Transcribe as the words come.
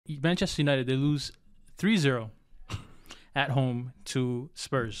Manchester United, they lose 3-0 at home to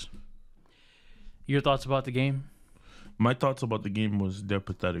Spurs. Your thoughts about the game? My thoughts about the game was they're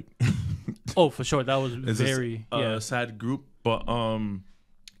pathetic. Oh, for sure. That was It's very a sad group, but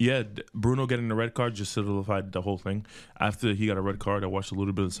yeah, Bruno getting the red card just solidified the whole thing. After he got a red card, I watched a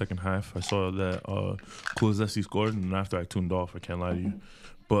little bit of the second half. I saw that Kulusevski scored, and after I tuned off, I can't lie to you.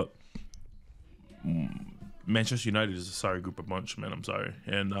 But Manchester United is a sorry group of bunch, man. I'm sorry.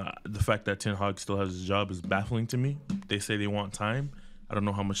 And the fact that Ten Hag still has his job is baffling to me. They say they want time. I don't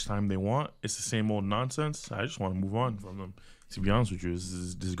know how much time they want. It's the same old nonsense. I just want to move on from them. To be honest with you, this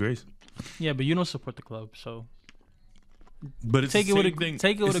is a disgrace. Yeah, but you don't support the club, so. But it's take the it with same a thing.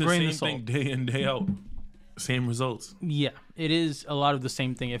 take it with It's a the grain same of salt. thing day in, day out. Same results. Yeah, it is a lot of the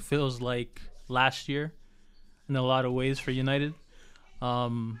same thing. It feels like last year in a lot of ways for United.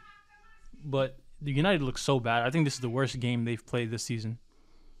 But the United looks so bad. I think this is the worst game they've played this season.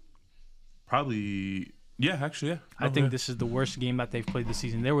 Probably, yeah, actually, yeah. I think this is the worst game that they've played this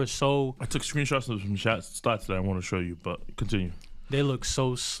season. They were so... I took screenshots of some stats that I want to show you, but continue. They looked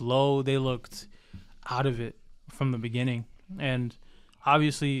so slow. They looked out of it from the beginning. And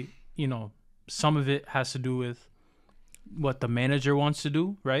obviously, you know, some of it has to do with what the manager wants to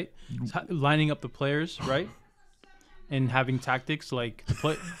do, right? Lining up the players, right? And having tactics like the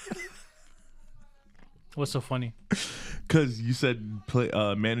play. What's so funny? Because you said play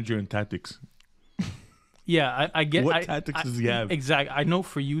manager and tactics. Yeah, I get. What tactics does he have? Exactly. I know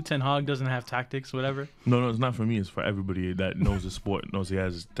for you, Ten Hag doesn't have tactics, whatever. No, it's not for me. It's for everybody that knows the sport, knows he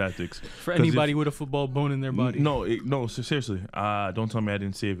has tactics. For anybody with a football bone in their body. No, seriously. Don't tell me I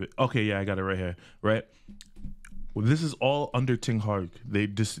didn't save it. Okay, yeah, I got it right here. Right? Well, this is all under Ten Hag. They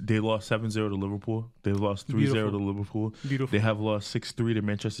lost 7-0 to Liverpool. They lost 3-0 to Liverpool. Beautiful. They have lost 6-3 to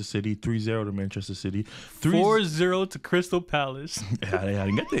Manchester City, 3-0 to Manchester City, 4-0 to Crystal Palace. Yeah, I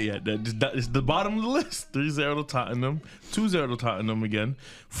didn't get there yet. That is the bottom of the list. 3-0 to Tottenham, 2-0 to Tottenham again,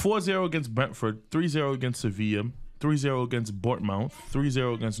 4-0 against Brentford, 3-0 against Sevilla, 3-0 against Bournemouth,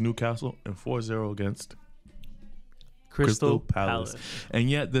 3-0 against Newcastle, and 4-0 against Crystal Palace. And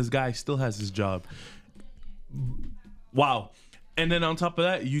yet this guy still has his job. Wow. And then on top of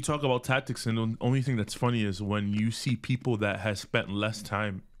that, you talk about tactics, and the only thing that's funny is when you see people that has spent less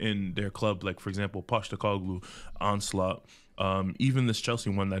time in their club, like, for example, Postecoglou, Onslaught, even this Chelsea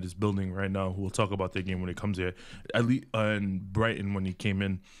one that is building right now, who will talk about their game when it comes here, at least, and Brighton when he came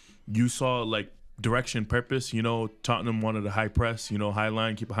in, you saw, like, direction, purpose. You know, Tottenham wanted a high press, you know, high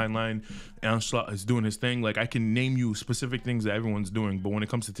line, keep a high line. Onslaught is doing his thing. Like, I can name you specific things that everyone's doing, but when it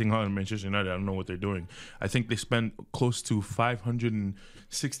comes to Ten Hag and Manchester United, I don't know what they're doing. I think they spent close to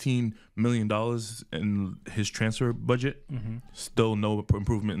 $516 million in his transfer budget. Mm-hmm. Still no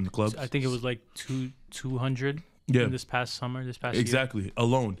improvement in the club. I think it was like 200. Yeah. This past exactly year.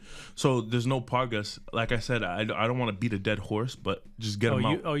 Alone. So there's no progress. Like I said, I don't want to beat a dead horse, but just get him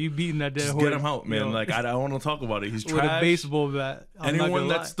out. You beating that dead horse? Get him out, man. You know? Like I don't want to talk about it. He's trash. With a baseball bat. Anyone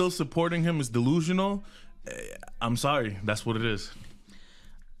that's still supporting him is delusional. I'm sorry. That's what it is.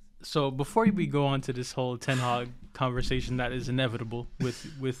 So before we go on to this whole Ten Hag conversation that is inevitable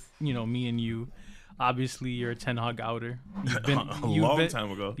with you know, me and you. Obviously, you're a Ten Hag outer. A long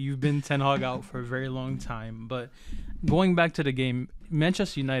time ago. You've been Ten Hag out for a very long time. But going back to the game,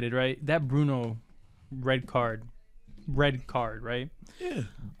 Manchester United, right? That Bruno red card, right? Yeah.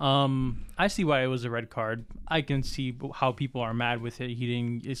 I see why it was a red card. I can see how people are mad with it.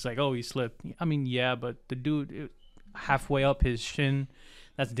 It's like, oh, he slipped. I mean, yeah, but the dude halfway up his shin,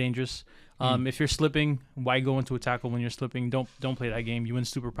 that's dangerous. If you're slipping, why go into a tackle when you're slipping? Don't play that game. You win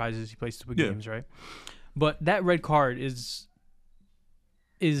stupid prizes. You play stupid games, right? But that red card is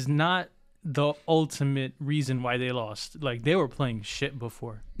not the ultimate reason why they lost. Like, they were playing shit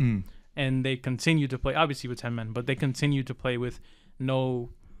before, and they continued to play, obviously with 10 men, but they continued to play with no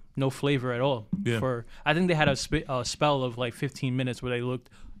flavor at all. Yeah. I think they had a spell of like 15 minutes where they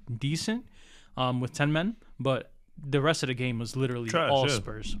looked decent with 10 men, but the rest of the game was literally all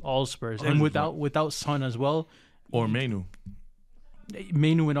Spurs. 100%. And without Son as well. Or Manu.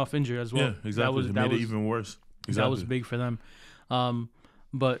 Manu went off injured as well. Yeah, exactly. It made it even worse. Exactly. That was big for them.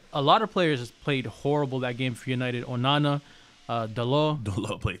 But a lot of players played horrible that game for United. Onana, Dalot.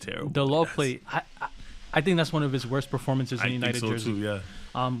 Dalot played terrible. Dalot played... I think that's one of his worst performances in United jersey. I think so too,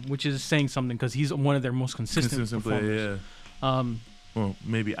 yeah. Which is saying something because he's one of their most consistent performers. Player, yeah. Well,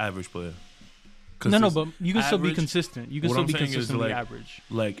 maybe average player. No, but you can still be consistent. You can still be consistently average.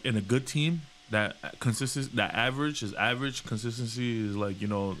 Like in a good team, that average is average. Consistency is like, you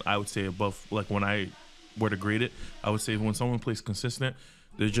know, I would say above. Like when I were to grade it, I would say when someone plays consistent,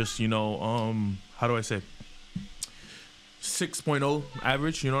 they're just, you know, how do I say? 6.0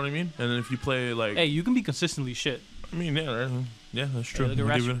 average. You know what I mean? And then if you play like, Hey, you can be consistently shit. I mean, yeah, that's true. look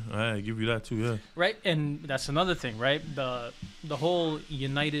at I give you that too. Yeah. Right, and that's another thing, right? The whole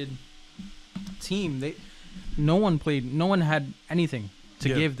United team, no one had anything to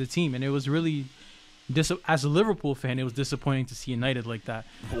give the team, and it was really as a Liverpool fan, it was disappointing to see United like that.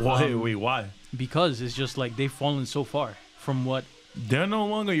 Wait, why? Because it's just like they've fallen so far from what. They're no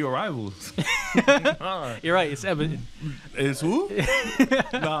longer your rivals. You're right. It's evident. It's who?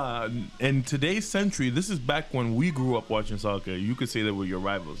 Nah. In today's century, this is back when we grew up watching soccer. You could say they were your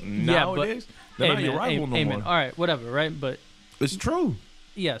rivals. Nowadays, they're not your rival no more. All right, whatever, right? But it's true.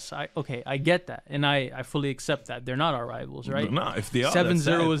 Yes, I get that, and I fully accept that they're not our rivals, right? Nah, if they are,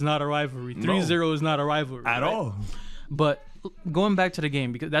 7-0 is not a rivalry. 3-0 is not a rivalry at all. But going back to the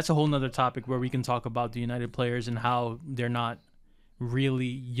game, because that's a whole nother topic where we can talk about the United players and how they're not really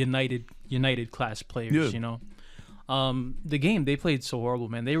United class players. You know, the game they played so horrible,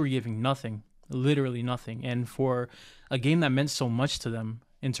 man. They were giving nothing, literally nothing, and for a game that meant so much to them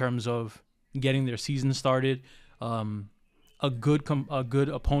in terms of getting their season started. A good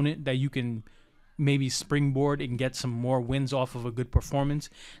opponent that you can maybe springboard and get some more wins off of a good performance.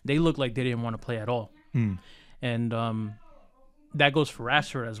 They look like they didn't want to play at all, and that goes for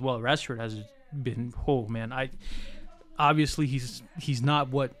Rashford as well. Rashford has been obviously he's not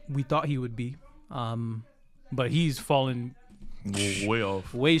what we thought he would be, but he's fallen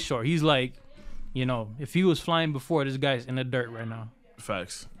way short. He's like, if he was flying before, this guy's in the dirt right now.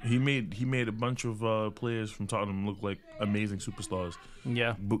 Facts. He made a bunch of players from Tottenham look like amazing superstars.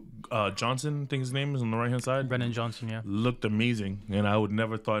 Yeah. Johnson, I think his name is on the right hand side. Brennan Johnson, yeah. Looked amazing, and I would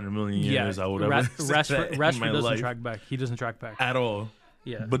never thought in a million years I would ever. Rashford doesn't track back. He doesn't track back at all.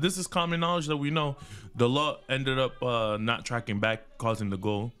 Yeah. But this is common knowledge that we know. The law ended up not tracking back, causing the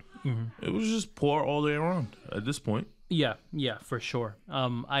goal. Mm-hmm. It was just poor all the way around at this point. Yeah, for sure.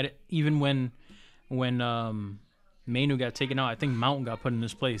 Even when Mainu got taken out, I think Mount got put in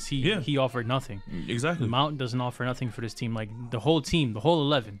his place. He offered nothing. Exactly. Mount doesn't offer nothing for this team. Like the whole team, the whole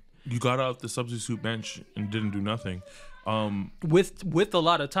 11. You got off the substitute bench and didn't do nothing. With a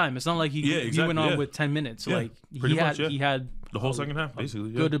lot of time. It's not like he went on with 10 minutes. Yeah, like he had the whole second half,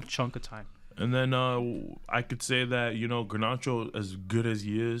 basically. Good chunk of time. And then I could say that, Garnacho, as good as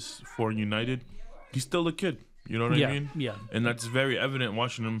he is for United, he's still a kid. You know what I mean? Yeah. And that's very evident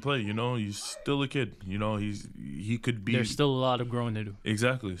watching him play. He's still a kid. He could be. There's still a lot of growing to do.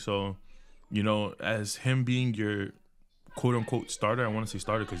 Exactly. So, as him being your quote unquote starter, I want to say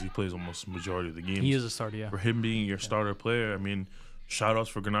starter because he plays almost majority of the games. He is a starter, yeah. For him being your starter player, I mean, shout outs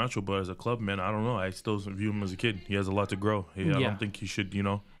for Garnacho, but as a club man, I don't know. I still view him as a kid. He has a lot to grow. I don't think he should,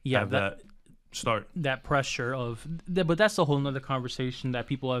 have that start. That pressure but that's a whole nother conversation that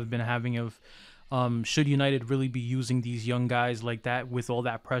people have been having of. Should United really be using these young guys like that with all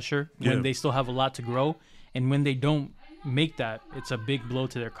that pressure when they still have a lot to grow? And when they don't make that, it's a big blow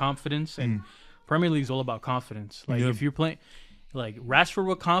to their confidence. And Premier League is all about confidence. Like if you're playing like Rashford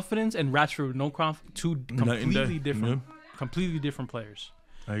with confidence and Rashford with no confidence, two completely different players.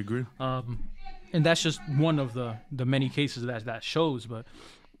 I agree. And that's just one of the many cases that shows. But,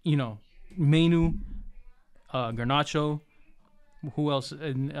 Mainu, Garnacho, who else?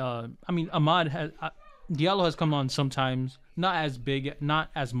 And Ahmad Diallo has come on sometimes, not as big, not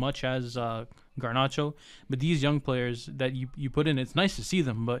as much as Garnacho, but these young players that you put in, it's nice to see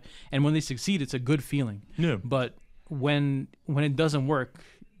them. And when they succeed, it's a good feeling. Yeah. But when it doesn't work,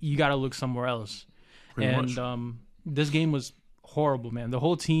 you got to look somewhere else. Pretty much. This game was horrible, man. The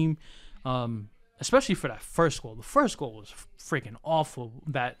whole team, especially for that first goal. The first goal was freaking awful.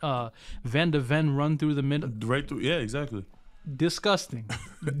 That Van de Ven run through the middle. Right through. Yeah, exactly. Disgusting.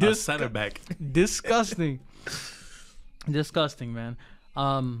 Center back. Disgusting, man.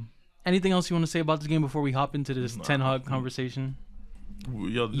 Anything else you want to say about this game before we hop into this Ten Hag conversation?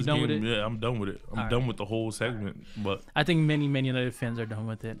 Yo, this game, yeah, I'm done with it. I'm done with the whole segment. But I think many United fans are done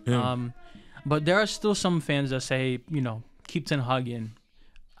with it. Yeah. But there are still some fans that say, keep Ten Hag in.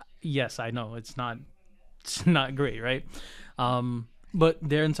 Yes, I know it's not great, right? But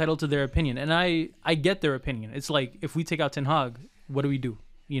they're entitled to their opinion, and I get their opinion. It's like if we take out Ten Hag, what do we do?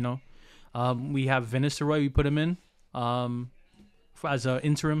 We have Van Nistelrooy, we put him in as an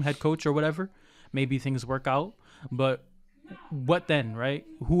interim head coach or whatever. Maybe things work out, but what then, right?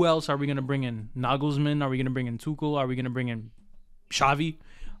 Who else are we gonna bring in? Nagelsmann? Are we gonna bring in Tuchel? Are we gonna bring in Xavi?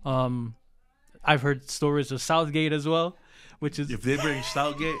 I've heard stories of Southgate as well, which is if they bring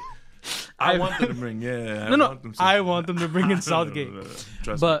Southgate. I want them to bring, I want them to bring in Southgate.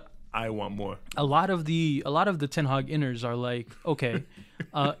 Trust me, I want more. A lot of the Ten Hag inners are like, okay,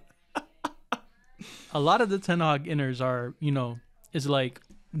 a lot of the Ten Hag inners are, is like,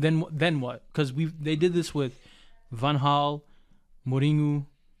 then what? Because they did this with Van Gaal, Mourinho,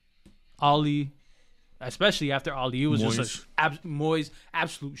 Ali, especially after Ali. It was Moyes. just Moyes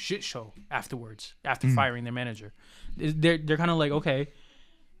absolute shit show afterwards, after firing their manager. They're kind of like, okay,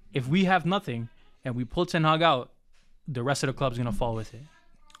 if we have nothing and we pull Ten Hag out, the rest of the club's gonna fall with it.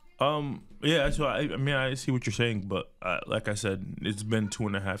 Yeah, so I mean, I see what you're saying, but like I said, it's been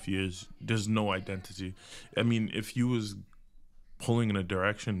 2.5 years. There's no identity. I mean, if you was pulling in a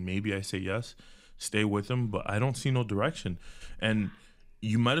direction, maybe I say yes, stay with him, but I don't see no direction. And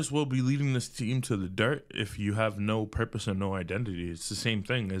you might as well be leading this team to the dirt if you have no purpose and no identity. It's the same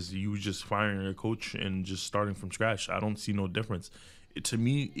thing as you just firing a coach and just starting from scratch. I don't see no difference. To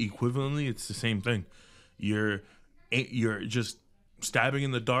me, equivalently, it's the same thing. You're just stabbing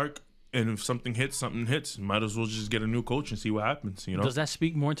in the dark, and if something hits, something hits. Might as well just get a new coach and see what happens. Does that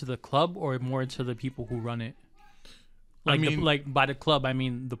speak more to the club or more to the people who run it? Like, I mean, by the club, I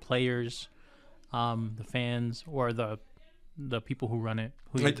mean the players, the fans, or the people who run it.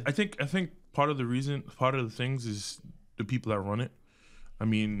 I think part of the things is the people that run it. I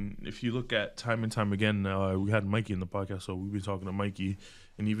mean, if you look at time and time again, we had Mikey in the podcast, so we've been talking to Mikey,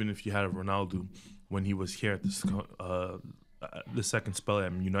 and even if you had a Ronaldo when he was here at this the second spell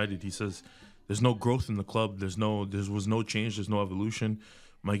at United, he says there's no growth in the club. There was no change. There's no evolution.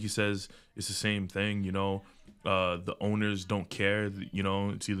 Mikey says it's the same thing. The owners don't care.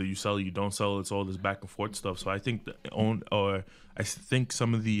 It's either you sell or you don't sell. It's all this back and forth stuff. So I think I think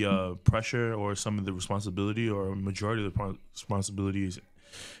some of the pressure or some of the responsibility or a majority of the responsibilities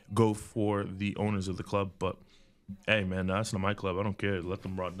go for the owners of the club. But hey, man, that's not my club. I don't care. Let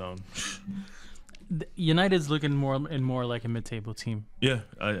them rot down. United's looking more and more like a mid-table team. Yeah,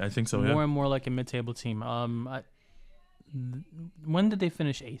 I think so. More and more like a mid-table team. When did they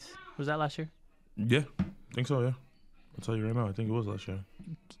finish 8th? Was that last year? Yeah, I think so. Yeah, I'll tell you right now. I think it was last year.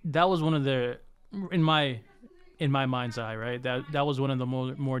 That was one of the, in my mind's eye, right? That was one of the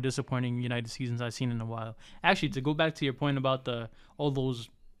more disappointing United seasons I've seen in a while. Actually, to go back to your point about all those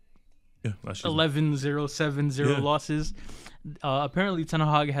 11-0, 7-0 losses, apparently Ten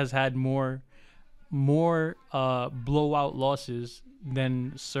Hag has had more blowout losses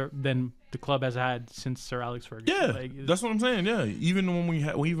than the club has had since Sir Alex Ferguson. Yeah, that's what I'm saying. Yeah, even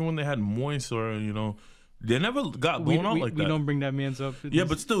when they had Moyes or they never got blown out like that. We don't bring that man's up. Yeah,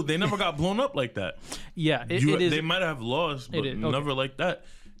 but still, they never got blown up like that. Yeah, they might have lost, but never like that.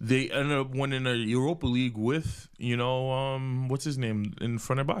 They ended up winning a Europa League with what's his name in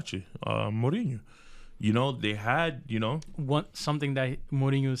Fenerbahce, Mourinho. They had, something that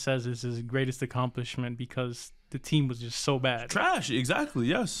Mourinho says is his greatest accomplishment because the team was just so bad. Trash, exactly.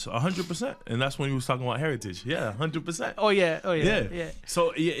 Yes, 100%. And that's when he was talking about heritage. Yeah, 100%. Oh yeah.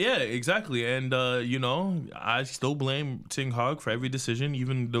 So yeah, exactly. And I still blame Ten Hag for every decision,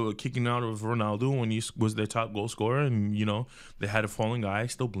 even the kicking out of Ronaldo when he was their top goal scorer, and they had a falling eye. I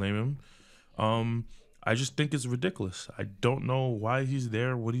still blame him. I just think it's ridiculous. I don't know why he's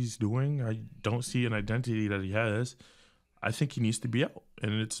there, what he's doing. I don't see an identity that he has. I think he needs to be out.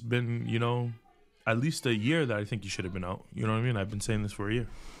 And it's been, at least a year that I think he should have been out. You know what I mean? I've been saying this for a year.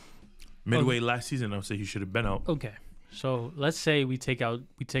 Midway last season, I would say he should have been out. Okay. So let's say we take out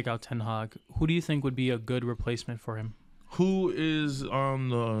Ten Hag. Who do you think would be a good replacement for him? Who is on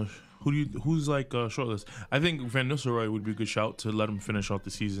the... Who's like shortlist? I think Van Nistelrooy would be a good shout to let him finish out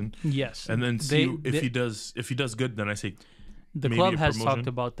the season. Yes, and then see if he does good. Then I say the club has talked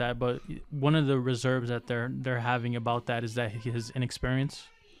about that, but one of the reserves that they're having about that is that his inexperience.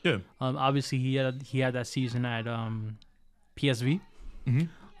 Yeah. Obviously he had that season at PSV.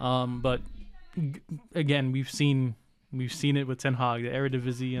 Mm-hmm. But again, we've seen it with Ten Hag, the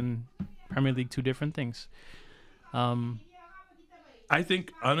Eredivisie and Premier League, two different things. I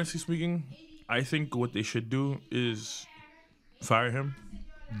think, honestly speaking, what they should do is fire him,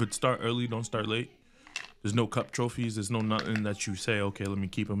 but start early, don't start late. There's no cup trophies. There's no nothing that you say, okay, let me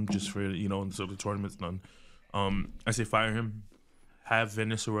keep him just for, so the tournament's done. I say fire him, have Van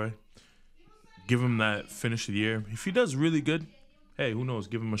Nistelrooy, give him that finish of the year. If he does really good, hey, who knows,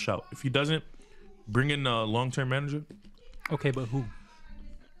 give him a shout. If he doesn't, bring in a long-term manager. Okay, but who?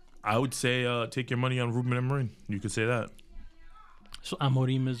 I would say take your money on Ruben Amorim. You could say that. So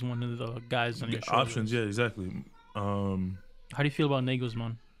Amorim is one of the guys on your shoulders. Options, yeah, exactly. How do you feel about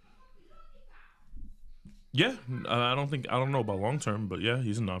Nagelsmann? Yeah, I don't know about long term, but yeah,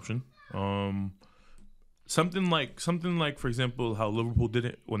 he's an option. Something like, for example, how Liverpool did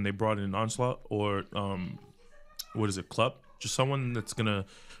it when they brought in Onslaught or Klopp. Just someone that's gonna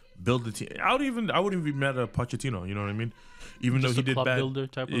build the team. I wouldn't be mad at Pochettino. You know what I mean? Even Just though he a did club bad. builder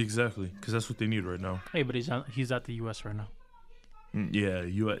type of. Exactly, because that's what they need right now. Hey, but he's at the U.S. right now. Yeah,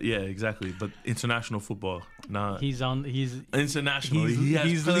 exactly. But international football, nah. He's International.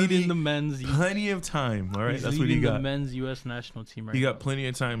 He's leading the men's. Plenty of time. All right, He's that's what he leading got. the men's U.S. national team right now. He got plenty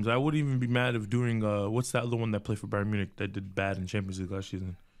of times. I wouldn't even be mad if doing what's that other one that played for Bayern Munich that did bad in Champions League last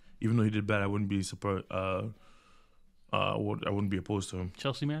season. Even though he did bad, I wouldn't be surprised. I wouldn't be opposed to him.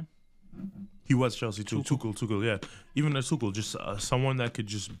 Chelsea man. He was Chelsea too. Tuchel, yeah. Even as Tuchel, just someone that could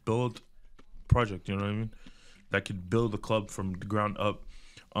just build project. You know what I mean? That could build a club from the ground up.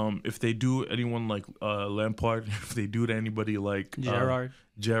 If they do anyone like Lampard, if they do to anybody like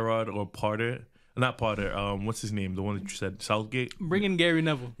Gerrard or Potter, not Potter. What's his name? The one that you said, Southgate. Bring in Gary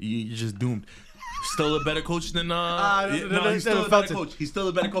Neville. You're just doomed. Still a better coach than he's still a better coach. He's still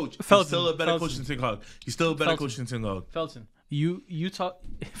a better coach. He's still a better coach than Ten Hag. He's still a better coach than Ten Hag. Felton, you talk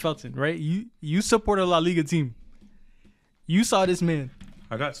Felton, right? You support a La Liga team. You saw this man.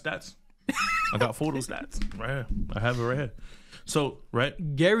 I got stats. I got photo stats right here. I have it right here. So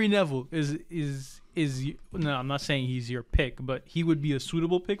right, Gary Neville is no, I'm not saying he's your pick, but he would be a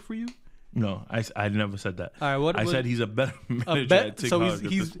suitable pick for you. No, I never said that. All right, I said he's a better manager at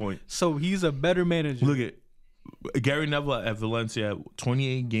this point. So he's a better manager. Look at Gary Neville at Valencia,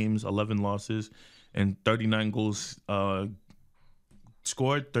 28 games, 11 losses, and 39 goals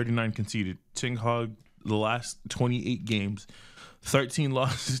scored, 39 conceded. Ten Hag, the last 28 games, 13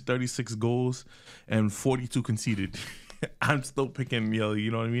 losses, 36 goals, and 42 conceded. I'm still picking,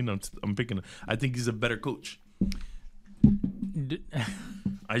 you know what I mean? I'm picking. I think he's a better coach.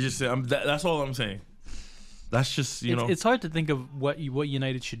 I just say that's all I'm saying. That's just It's hard to think of what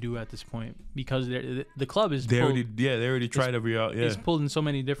United should do at this point because the club is they already tried every out. Yeah, it's pulled in so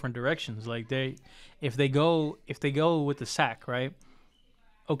many different directions. Like if they go with the sack, right?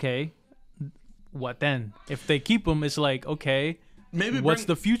 Okay, what then? If they keep him, it's like okay, maybe what's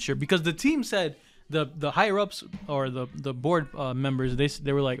the future? Because the team said. The higher ups or the board members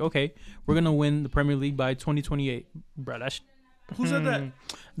they were like, okay, we're gonna win the Premier League by 2028, bro. Who said that?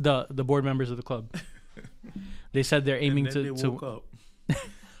 The board members of the club. They said they're aiming they woke up.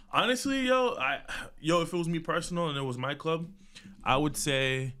 Honestly, if it was me personal and it was my club, I would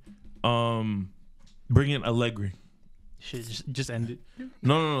say, bring in Allegri. Should just end it.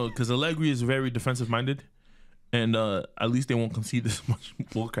 No, because Allegri is very defensive minded, and at least they won't concede this much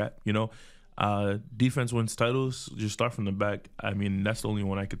bullcrap. Defense wins titles. Just start from the back. I mean, that's the only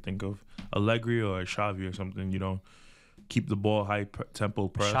one I could think of. Allegri or Xavi or something. Keep the ball high tempo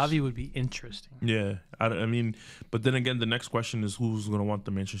press. Xavi would be interesting. Yeah, I mean, but then again, the next question is who's going to want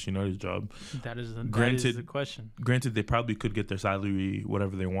the Manchester United job. That is the question. Granted, they probably could get their salary,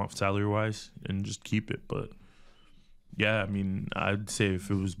 whatever they want salary wise, and just keep it. But yeah, I mean, I'd say if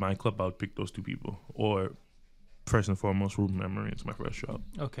it was my club, I would pick those two people or. First and foremost, Ruben Amorim is my first shot.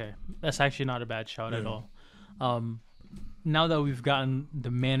 Okay, that's actually not a bad shot at all. Now that we've gotten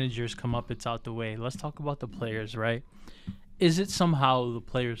the managers come up, it's out the way. Let's talk about the players, right? Is it somehow the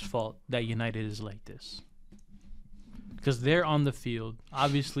players' fault that United is like this? Because they're on the field.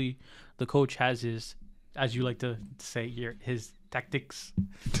 Obviously, the coach has his, as you like to say, his tactics.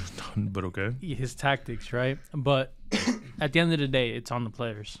 But okay. His tactics, right? But at the end of the day, it's on the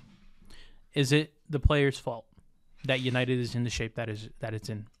players. Is it the players' fault that United is in the shape that it's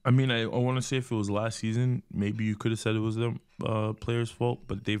in? I mean, I want to say if it was last season, maybe you could have said it was the players' fault,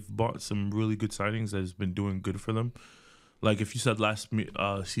 but they've bought some really good signings that has been doing good for them. Like if you said last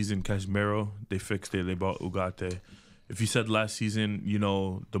season, Casemiro, they fixed it. They bought Ugarte. If you said last season,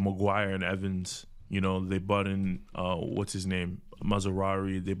 the Maguire and Evans, they bought in, what's his name?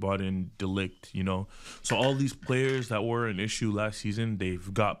 Mazzarari, they bought in De Ligt, So all these players that were an issue last season,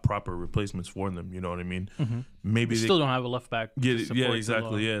 they've got proper replacements for them, you know what I mean? Mm-hmm. Maybe they still don't have a left back. Yeah,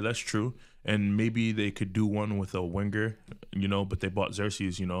 exactly. Yeah, that's true. And maybe they could do one with a winger, but they bought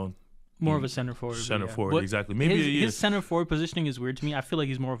Xerxes, More of a center forward. Center forward, exactly. Maybe his center forward positioning is weird to me. I feel like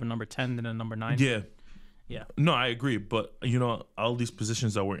he's more of a number 10 than a number 9. Yeah. No, I agree. But, all these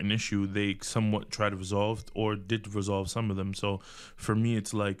positions that were an issue, they somewhat tried to resolve or did resolve some of them. So, for me,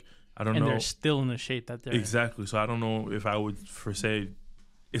 it's like, I don't know. And they're still in the shape that they're Exactly. So, I don't know if I would, say,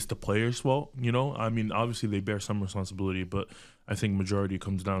 it's the players' fault, I mean, obviously, they bear some responsibility, but I think majority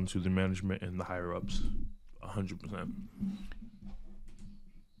comes down to the management and the higher-ups, 100%.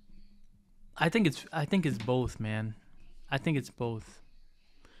 I think it's both, man. I think it's both.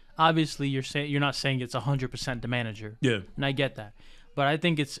 Obviously, you're not saying it's 100% the manager. Yeah. And I get that. But I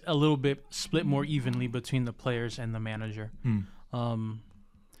think it's a little bit split more evenly between the players and the manager.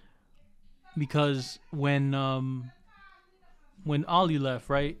 Because when when Ollie left,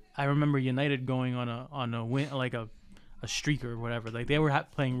 right? I remember United going on a win, like a streak or whatever. Like they were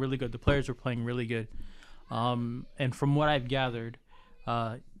playing really good. The players were playing really good. And from what I've gathered,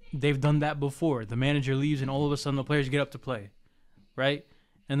 they've done that before. The manager leaves, and all of a sudden the players get up to play, right?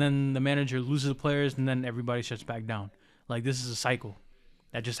 And then the manager loses the players, and then everybody shuts back down. Like this is a cycle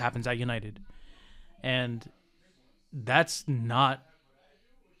that just happens at United, and that's not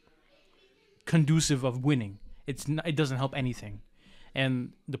conducive of winning. It doesn't help anything,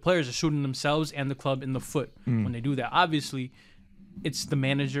 and the players are shooting themselves and the club in the foot when they do that. Obviously, it's the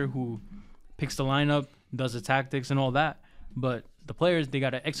manager who picks the lineup, does the tactics and all that, but the players, they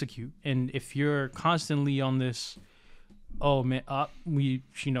got to execute. And if you're constantly on this, oh man, you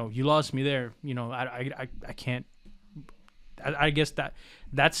lost me there, I can't. I guess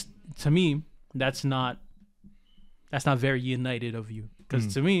that's to me that's not very United of you,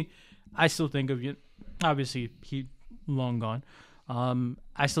 because to me, I still think of you. Obviously, he long gone.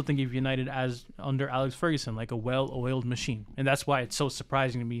 I still think of United as under Alex Ferguson, like a well-oiled machine, and that's why it's so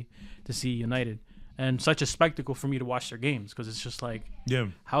surprising to me to see United and such a spectacle for me to watch their games, because it's just like,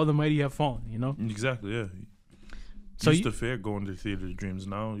 how the mighty have fallen, Exactly, yeah. So used to fear going to Theater of Dreams.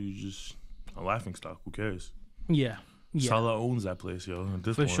 Now you just a laughing stock. Who cares? Yeah. Salah owns that place, yo. At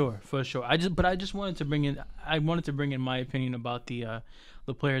this point. For sure. I just wanted to bring in. I wanted to bring in my opinion about the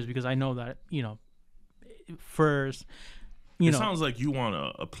players, because I know that first. It sounds like you want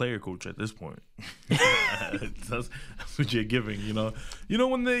a player coach at this point. that's what you're giving,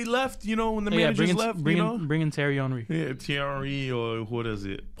 when they left, when the managers left, bring in Thierry Henry. Yeah, Thierry Henry, or what is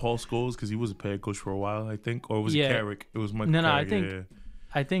it, Paul Scholes, because he was a player coach for a while, I think, or was it Carrick? It was Michael Carrick.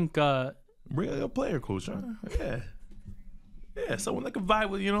 I think really a player coach, huh? Yeah, someone that can vibe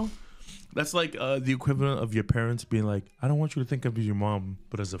with, That's like the equivalent of your parents being like, I don't want you to think of your mom,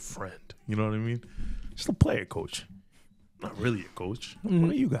 but as a friend. You know what I mean? Just a player coach. Not really a coach. What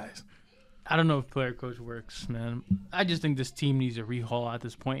are you guys? I don't know if player coach works, man. I just think this team needs a rehaul at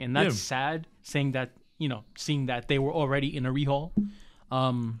this point, and that's sad. Saying that, seeing that they were already in a rehaul.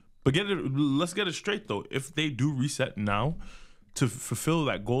 But let's get it straight though. If they do reset now to fulfill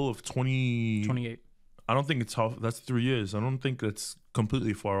that goal of 28, I don't think it's off. That's 3 years. I don't think that's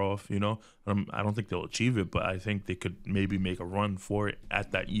completely far off. I don't think they'll achieve it, but I think they could maybe make a run for it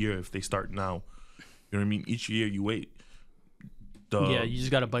at that year if they start now. You know what I mean? Each year you wait. You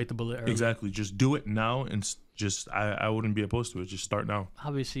just got to bite the bullet early. Exactly. Just do it now, and I wouldn't be opposed to it. Just start now.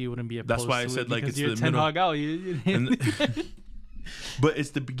 Obviously, you wouldn't be opposed to it. That's why I said, like, it's the middle. Hog out. But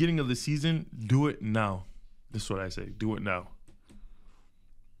it's the beginning of the season. Do it now. That's what I say. Do it now.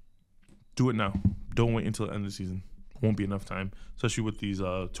 Do it now. Don't wait until the end of the season. Won't be enough time, especially with these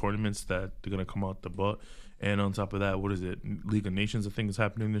tournaments that they're going to come out the butt. And on top of that, what is it? League of Nations, I think, is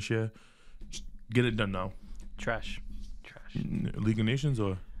happening this year. Just get it done now. Trash. League of Nations,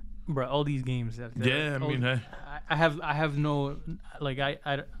 or bro, all these games. I have no, like,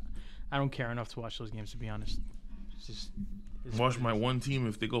 I don't care enough to watch those games, to be honest. It's watch my one team.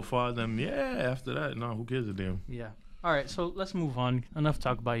 If they go far, then after that, no, who cares a damn. Yeah. All right, so let's move on. Enough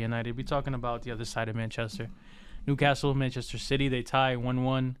talk about United. We're talking about the other side of Manchester. Newcastle, Manchester City, they tie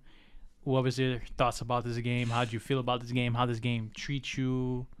 1-1. What was your thoughts about this game? How did you feel about this game? How this game treats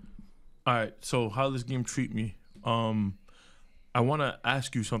you? All right, so how this game treat me? I want to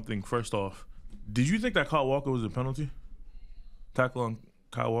ask you something first off. Did you think that Kyle Walker was a penalty? Tackle on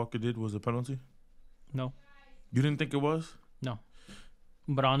Kyle Walker was a penalty? No. You didn't think it was? No.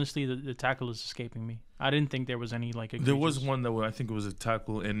 But honestly, the tackle is escaping me. I didn't think there was any, like, egregious. There was one that I think it was a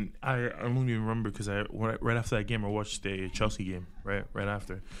tackle, and I only remember because right after that game I watched the Chelsea game right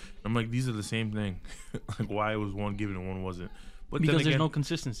after. I'm like, these are the same thing. Like, why was one given and one wasn't? But because there's no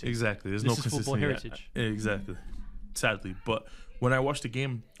consistency. Exactly, there's no consistency. This is football heritage. Exactly. Sadly, but when I watched the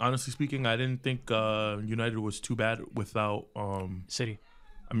game, honestly speaking, I didn't think United was too bad without City.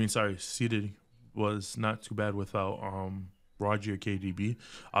 City was not too bad without Rodri or KDB.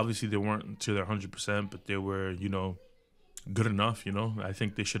 Obviously, they weren't to their 100%, but they were, good enough. I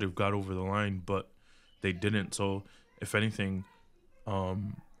think they should have got over the line, but they didn't. So, if anything,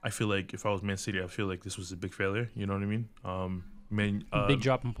 I feel like if I was Man City, I feel like this was a big failure. You know what I mean? Big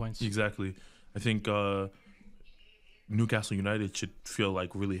drop in points. Exactly. I think Newcastle United should feel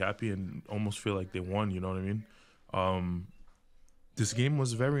like really happy and almost feel like they won. You know what I mean? This game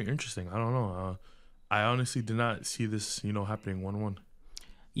was very interesting. I don't know. I honestly did not see this, happening 1-1.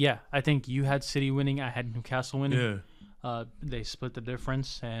 Yeah, I think you had City winning. I had Newcastle winning. Yeah. They split the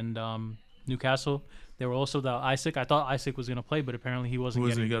difference, and Newcastle, they were also without Isaac. I thought Isaac was going to play, but apparently he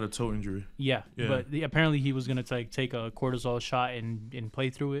wasn't. He got a toe injury. Yeah. But apparently he was going to take a cortisol shot and play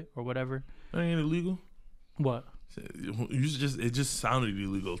through it or whatever. That ain't illegal. What? It just sounded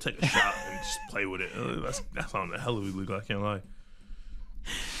illegal. Take a shot and just play with it. That sounded hella illegal. I can't lie.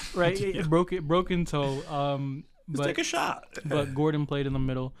 Right, it broken toe. Just take a shot. But Gordon played in the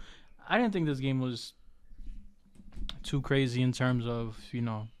middle. I didn't think this game was too crazy in terms of,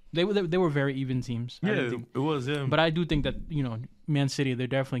 they were very even teams. Yeah, it was. Yeah, but I do think that Man City, they're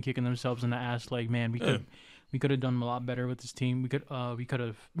definitely kicking themselves in the ass. Like, man, we could have done a lot better with this team. We could have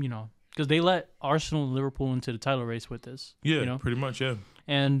because they let Arsenal and Liverpool into the title race with this. Yeah, pretty much. Yeah,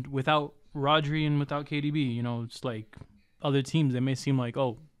 and without Rodri and without KDB, it's like other teams. They may seem like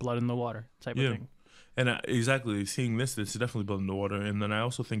blood in the water type of thing. And exactly, seeing this, it's definitely blood in the water. And then I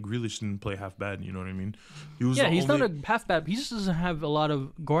also think Grealish didn't play half bad. You know what I mean? He's not a half bad. He just doesn't have a lot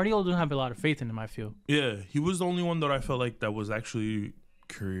of Guardiola doesn't have a lot of faith in him. I feel. Yeah, he was the only one that I felt like that was actually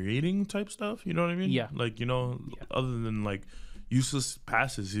creating type stuff. You know what I mean? Yeah. Like other than like useless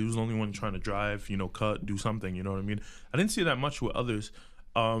passes, he was the only one trying to drive. Cut, do something. You know what I mean? I didn't see that much with others.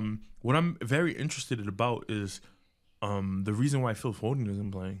 What I'm very interested about is the reason why Phil Foden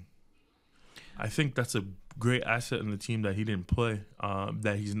isn't playing. I think that's a great asset in the team that he didn't play,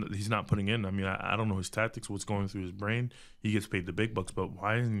 that he's not putting in. I mean, I don't know his tactics, what's going through his brain. He gets paid the big bucks, but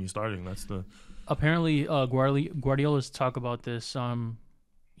why isn't he starting? That's the apparently Guardiola's talk about this.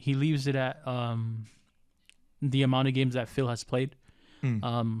 He leaves it at the amount of games that Phil has played.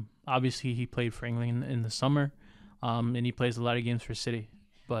 Obviously, he played for England in the summer, and he plays a lot of games for City.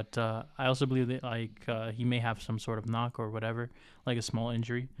 But I also believe that he may have some sort of knock or whatever, like a small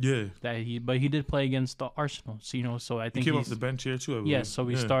injury. Yeah. But he did play against the Arsenal, so so I think he came off the bench here too. Yeah, so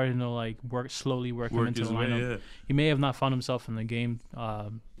we started to work him into the lineup. Yeah. He may have not found himself in the game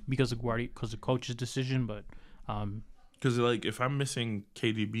because of coach's decision, but because if I'm missing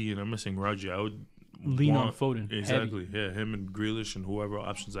KDB and I'm missing Rodri, I would lean on Foden. Exactly. Heavy. Yeah, him and Grealish and whoever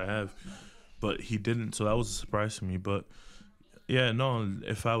options I have, but he didn't, so that was a surprise to me. But yeah, no,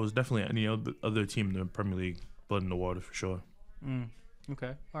 if I was definitely any other team in the Premier League, blood in the water for sure.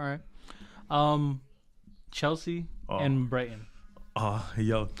 Okay, all right. Chelsea and Brighton.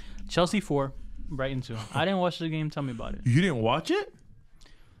 Yo. Chelsea 4, Brighton 2. I didn't watch the game. Tell me about it. You didn't watch it?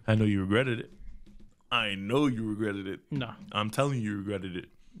 I know you regretted it. I know you regretted it. No. I'm telling you regretted it.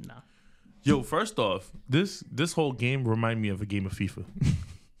 No. Yo, first off, this whole game reminded me of a game of FIFA.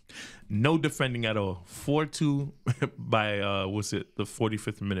 No defending at all. 4-2 by, the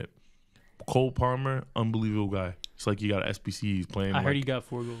 45th minute. Cole Palmer, unbelievable guy. It's like you got an SBC. He's playing. I heard he got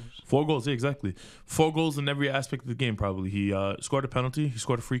 4 goals. 4 goals, yeah, exactly. 4 goals in every aspect of the game, probably. He scored a penalty. He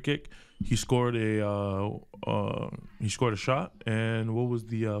scored a free kick. He scored a shot. And what was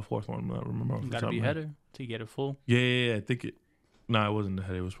the fourth one? I don't remember. Got to be a header to get it full. Yeah. I think it. No, it wasn't a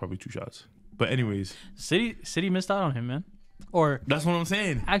header. It was probably 2 shots. But anyways, City missed out on him, man. Or that's what I'm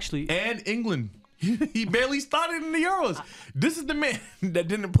saying. Actually, and England. He barely started in the Euros. This is the man that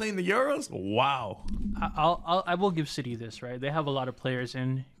didn't play in the Euros. Wow. I will give City this, right? They have a lot of players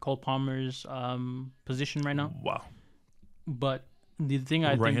in Cole Palmer's position right now. Wow. But the thing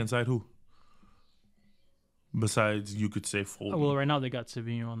right hand side, who? Besides, you could say Foden. Well, right now they got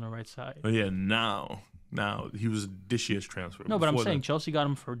Savinho on the right side. Oh yeah, now he was this year's transfer. No, but I'm saying Chelsea got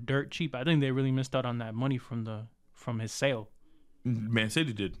him for dirt cheap. I think they really missed out on that money from his sale. Man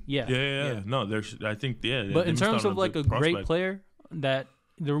City did. Yeah. No, I think. But in terms of like a great player, that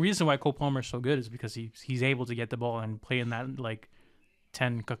the reason why Cole Palmer is so good is because he's able to get the ball and play in that like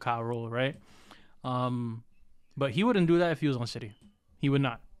 10 Kaká role, right? But he wouldn't do that if he was on City. He would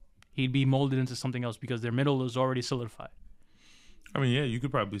not. He'd be molded into something else because their middle is already solidified. I mean, yeah, you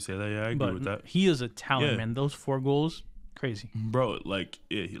could probably say that. Yeah, I agree with that. He is a talent, man. Those 4 goals. Crazy, bro. Like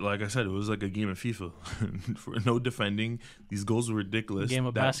I said, it was like a game of FIFA. For no defending, these goals were ridiculous. Game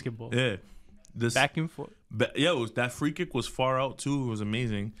of basketball. Yeah, this back and forth. That free kick was far out too. It was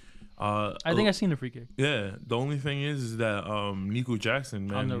amazing. I think I seen the free kick. Yeah, the only thing is that Nico Jackson,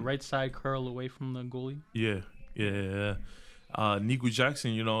 man, on the right side, curl away from the goalie. Yeah. Nico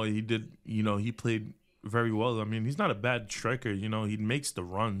Jackson, he did. He played very well. I mean, he's not a bad striker. He makes the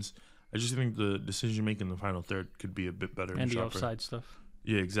runs. I just think the decision making in the final third could be a bit better and the offside stuff.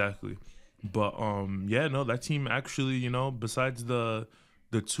 Yeah, exactly. But that team actually, besides the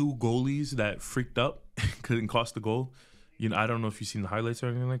 2 goalies that freaked up, couldn't cost the goal. I don't know if you've seen the highlights or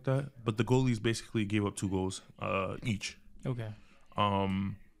anything like that, but the goalies basically gave up 2 goals each. Okay. I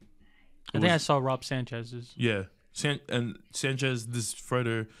think I saw Rob Sanchez's. Yeah, and Sanchez. This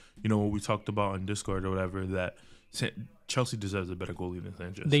further, what we talked about on Discord or whatever, that Chelsea deserves a better goalie than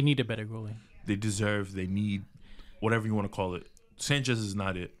Sanchez. They need a better goalie. They need, whatever you want to call it. Sanchez is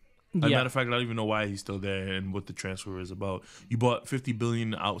not it. As a Yeah. matter of fact, I don't even know why he's still there and what the transfer is about. You bought 50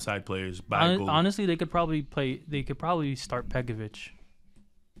 billion outside players by goal. Honestly, they could probably play. They could probably start Pekovic.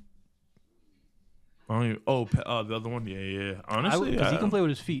 The other one, yeah. Honestly, Because he can play with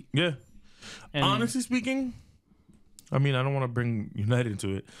his feet. Yeah. And Honestly speaking, I mean, I don't want to bring United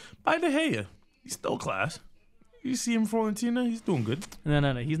into it. By De Gea, he's still class. You see him for Fiorentina, he's doing good.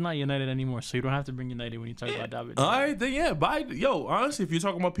 No. He's not United anymore, so you don't have to bring United when you talk about David. All right, then yeah. Honestly, if you're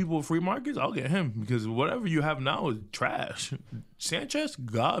talking about people with free markets, I'll get him because whatever you have now is trash. Sanchez,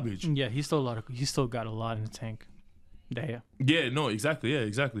 garbage. Yeah, he's still got a lot in the tank. De Gea. Yeah, no, exactly. Yeah,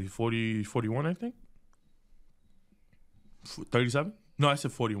 exactly. 40, 41, I think. 37? No, I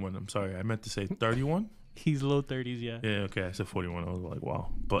said 41. I'm sorry. I meant to say 31. He's low 30s, yeah. Yeah, okay. I said 41. I was like,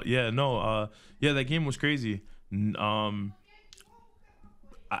 wow. But yeah, no. That game was crazy.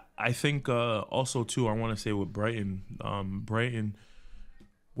 I think also too. I want to say with Brighton,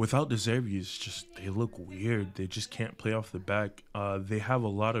 without the Zerbi's, just they look weird. They just can't play off the back. They have a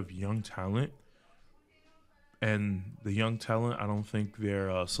lot of young talent, and the young talent, I don't think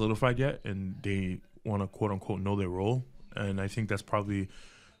they're solidified yet, and they want to quote unquote know their role. And I think that's probably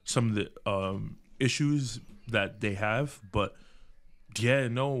some of the issues that they have. But yeah,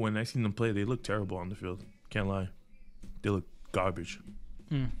 no, when I seen them play, they look terrible on the field. Can't lie. They look garbage.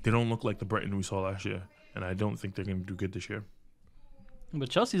 They don't look like the Brighton we saw last year. And I don't think they're going to do good this year. But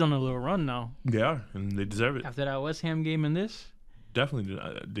Chelsea's on a little run now. They are, and they deserve it. After that West Ham game and this? Definitely,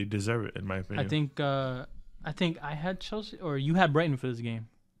 they deserve it, in my opinion. I think I had Chelsea, or you had Brighton for this game.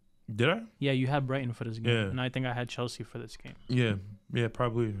 Did I? Yeah, you had Brighton for this game. Yeah. And I think I had Chelsea for this game. Yeah,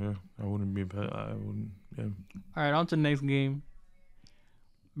 probably. Yeah. I wouldn't. Yeah. All right, on to the next game.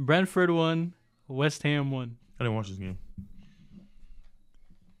 Brentford won. West Ham won. I didn't watch this game.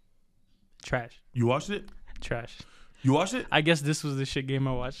 Trash. You watched it? Trash. You watched it? I guess this was the shit game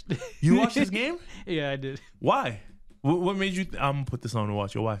I watched. You watched this game? Yeah, I did. Why? What made you? I'm gonna put this on to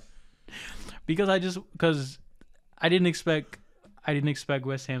watch it. Why? Because I didn't expect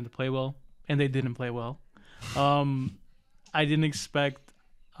West Ham to play well, and they didn't play well. I didn't expect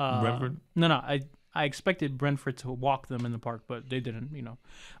Brentford? No. I expected Brentford to walk them in the park, but they didn't,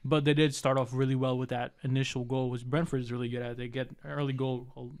 But they did start off really well with that initial goal, which Brentford is really good at. They get an early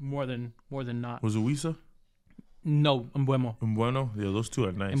goal more than not. Was it Wisa? No, Mbuemo. Mbuemo? Yeah, those two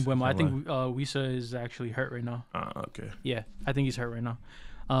are nice. Mbuemo. I think Wisa is actually hurt right now. Okay. Yeah, I think he's hurt right now.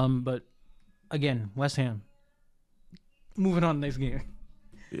 But again, West Ham. Moving on to the next game.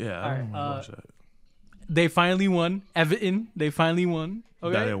 Yeah, I don't want to watch that. They finally won. Everton, they finally won.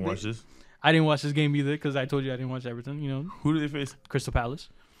 Okay? I didn't watch this. I didn't watch this game either because I told you I didn't watch Everton. Who do they face? Crystal Palace.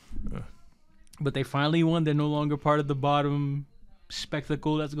 But they finally won. They're no longer part of the bottom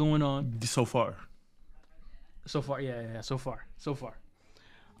spectacle that's going on. So far. So far.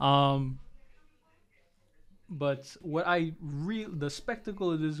 But what the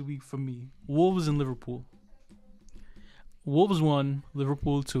spectacle of this week for me, Wolves and Liverpool. Wolves won,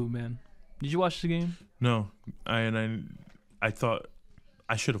 Liverpool 2, man. Did you watch the game? No. I thought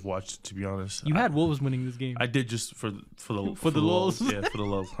I should have watched it, to be honest. You had Wolves winning this game. I did just for the lulz. Yeah, for the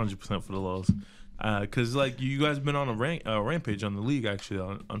lulz. 100% for the lulz. Because you guys been on a rampage on the league actually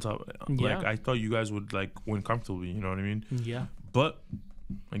on top. Yeah. I thought you guys would win comfortably. You know what I mean? Yeah. But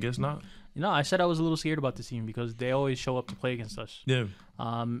I guess not. I said I was a little scared about this team because they always show up to play against us. Yeah.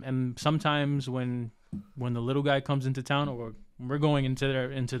 And sometimes when the little guy comes into town, or we're going into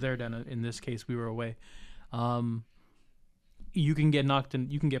their den. In this case, we were away. You can get knocked and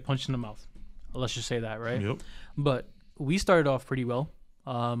you can get punched in the mouth. Let's just say that, right? Yep. But we started off pretty well.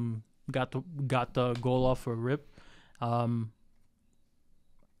 Got the goal off for a rip. I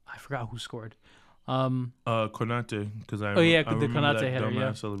forgot who scored. Konate, because I the remember Konate that header,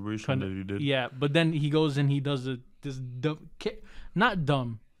 yeah. celebration that he did. Yeah, but then he goes and he does this dumb, not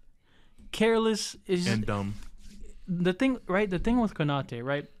dumb, careless is And dumb. the thing, right? The thing with Konate,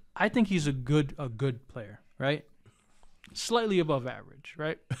 right? I think he's a good player, right? Slightly above average,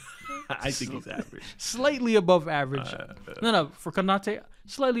 right? I think he's average. Slightly above average. No, for Konate,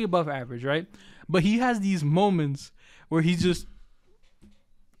 slightly above average, right? But he has these moments where he's just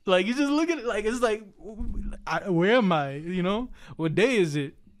looking at it's like, where am I? What day is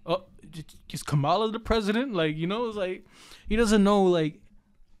it? Oh, is Kamala the president? It's like he doesn't know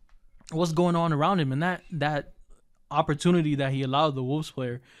what's going on around him, and that opportunity that he allowed the Wolves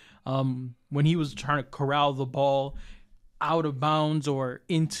player, when he was trying to corral the ball out of bounds or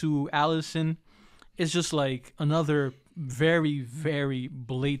into Allison, it's just like another very, very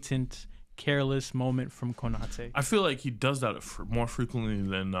blatant, careless moment from Konate. I feel like he does that more frequently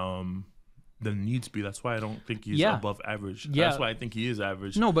than needs be. That's why I don't think he's Yeah. above average. Yeah. That's why I think he is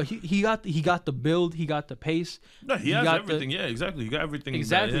average. No, but he got the build, he got the pace. No, he has everything. Yeah, exactly. He got everything.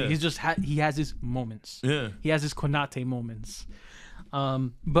 Exactly. That, yeah. He's just he has his moments. Yeah. He has his Konate moments.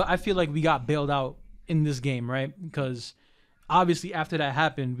 But I feel like we got bailed out in this game, right? Because obviously after that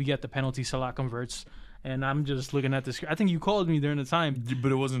happened, we get the penalty. Salah converts, and I'm just looking at this. I think you called me during the time.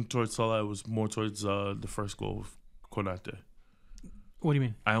 But it wasn't towards Salah. It was more towards the first goal of Konate. What do you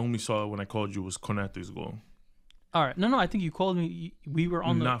mean? I only saw it when I called you was Konate's goal. All right. No. I think you called me. We were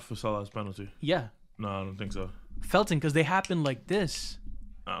on Not for Salah's penalty. Yeah. No, I don't think so. Felton, because they happened like this.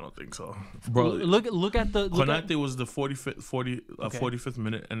 I don't think so. Bro, look at the. Konate was the 45th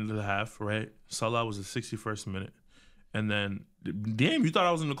minute, end of the half, right? Salah was the 61st minute. And then, damn, you thought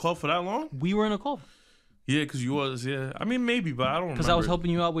I was in the call for that long? We were in a call. Yeah, because you was, yeah. I mean, maybe, but I don't remember. Because I was helping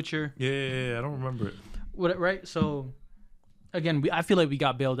you out with your. Yeah, I don't remember it. Right? So, again, I feel like we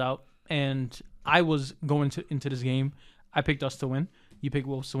got bailed out. And I was going into this game. I picked us to win. You picked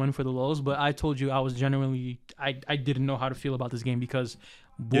Wolves to win for the lows. But I told you I was genuinely. I didn't know how to feel about this game because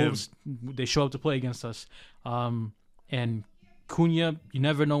Wolves, they show up to play against us. And Cunha, you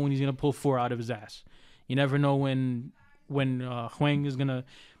never know when he's going to pull 4 out of his ass. You never know when Huang is going to.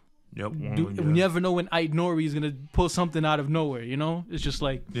 Yep. You never know when Ait Nori is gonna pull something out of nowhere. You know, it's just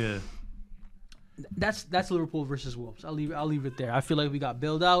like that's Liverpool versus Wolves. I'll leave it there. I feel like we got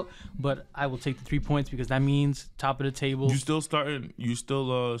bailed out, but I will take the 3 points because that means top of the table. You still starting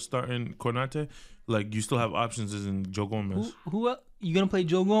Konate? Like you still have options as in Joe Gomez? Who you gonna play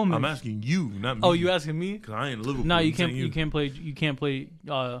Joe Gomez? I'm asking you, not me. Oh, you asking me? Because I ain't Liverpool. No, you can't play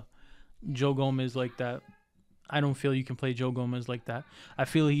Joe Gomez like that. I don't feel you can play Joe Gomez like that. I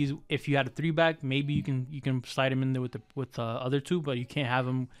feel if you had a 3-back, maybe you can slide him in there with the other 2, but you can't have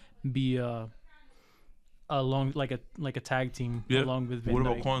him be along like a tag team along with Van What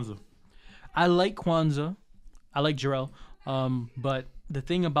Dijk. about Kwanzaa? I like Kwanzaa. I like Jarrell. But the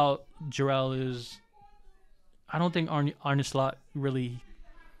thing about Jarrell is I don't think Arne Slot really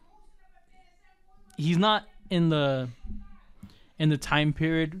he's not in the time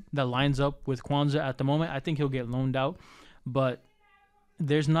period that lines up with Kwanzaa at the moment. I think he'll get loaned out, but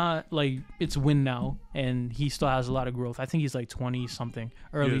there's not like it's win now, and he still has a lot of growth. I think he's like 20 something,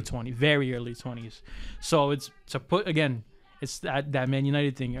 early 20, very early 20s. So it's it's that Man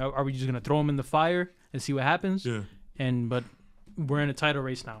United thing. Are we just gonna throw him in the fire and see what happens? Yeah. But we're in a title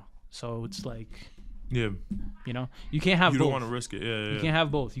race now, so it's like you can't have both. You don't want to risk it. Yeah. You can't have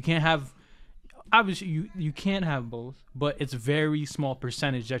both. You can't have. Obviously, you can't have both, but it's very small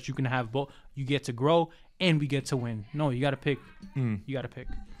percentage that you can have both. You get to grow and we get to win. No, you got to pick. You got to pick.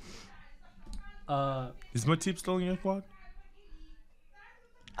 Is Matip still in your squad?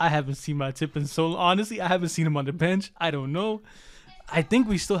 I haven't seen Matip in so long. Honestly, I haven't seen him on the bench. I don't know. I think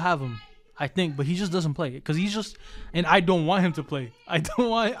we still have him. But he just doesn't play because and I don't want him to play. I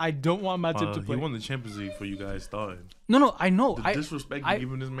don't want Matip to play. He won the Champions League for you guys starting. No, I know. The disrespect you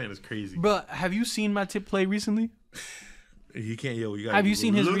giving this man is crazy. But have you seen Matip play recently? He can't yell. Have you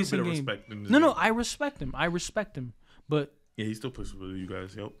seen his recent game? No, I respect him. But yeah, he still plays for you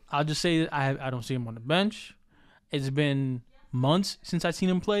guys. Yep. I'll just say that I don't see him on the bench. It's been months since I've seen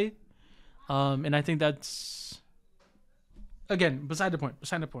him play, and I think that's again beside the point.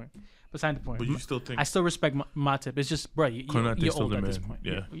 But you still think I still respect Matip. It's just, bro, you're old at this point.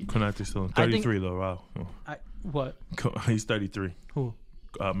 Yeah, Konate's still 33 though. Wow. What? He's 33. Who?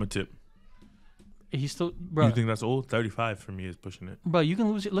 Matip. He's still, bro. You think that's old? 35 for me is pushing it. Bro, you can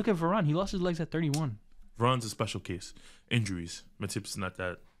lose it. Look at Varane. He lost his legs at 31. Varane's a special case. Injuries. Matip's not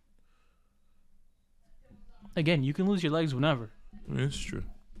that. Again, you can lose your legs whenever. It's true.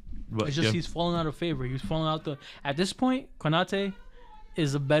 But it's just he's falling out of favor. He's falling out at this point, Konate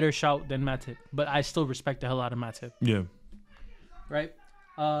is a better shout than Matip, but I still respect the hell out of Matip. Yeah. Right?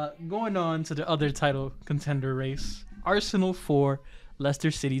 Going on to the other title contender race. Arsenal 4, Leicester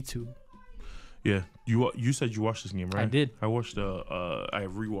City 2. Yeah. You said you watched this game, right? I did. I watched I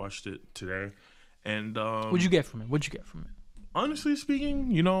rewatched it today. And What'd you get from it? Honestly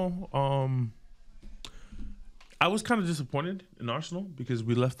speaking, I was kind of disappointed in Arsenal because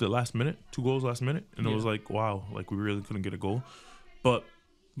we left the last minute, 2 goals last minute, and it was like, wow, like we really couldn't get a goal. But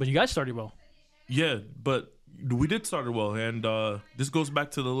you guys started well. Yeah, but we did start it well, and this goes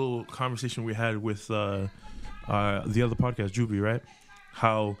back to the little conversation we had with the other podcast, Juby, right?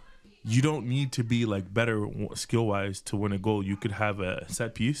 How you don't need to be like better skill wise to win a goal. You could have a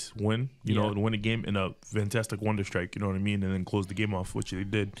set piece, win a game in a fantastic wonder strike. You know what I mean, and then close the game off, which they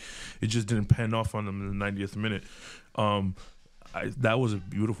did. It just didn't pan off on them in the 90th minute. That was a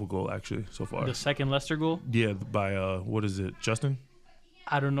beautiful goal actually so far. The second Leicester goal. Yeah, by what is it, Justin?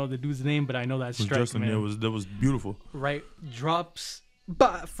 I don't know the dude's name, but I know that strike, Justin, man. that was beautiful. Right, drops.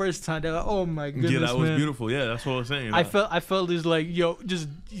 But first time, they're like, oh my goodness, Yeah, that was man. beautiful. Yeah, that's what I was saying. I felt this like, yo, just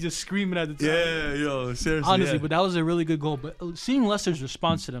screaming at the time. Yeah, yo, seriously. Honestly, yeah. but that was a really good goal. But seeing Leicester's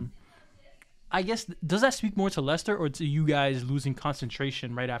response to them, I guess, does that speak more to Leicester or to you guys losing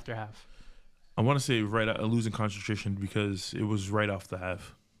concentration right after half? I want to say losing concentration because it was right off the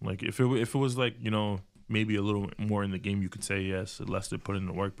half. Like if it was like, you know, maybe a little more in the game, you could say yes, Leicester put in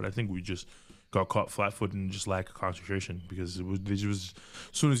the work. But I think we just got caught flat-footed and just lack of concentration because as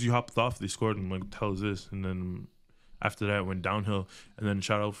soon as you hopped off, they scored. And I'm like, what the hell is this? And then after that, it went downhill. And then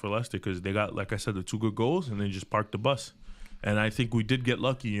shout out for Leicester because they got, like I said, the 2 good goals and they just parked the bus. And I think we did get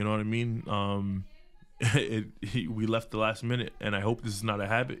lucky, you know what I mean? We left the last minute, and I hope this is not a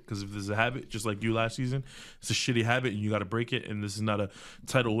habit, because if this is a habit, just like you last season, it's a shitty habit, and you got to break it, and this is not a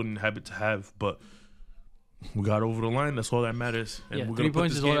title-winning habit to have, but we got over the line. That's all that matters. And Yeah, we're 3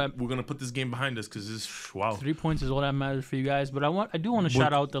 points is all that. We're gonna put this game behind us because this, wow. 3 points is all that matters for you guys. But I do want to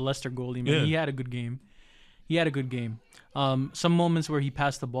shout out the Leicester goalie, man. Yeah. He had a good game. Some moments where he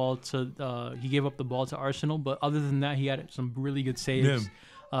passed the ball to, he gave up the ball to Arsenal, but other than that, he had some really good saves.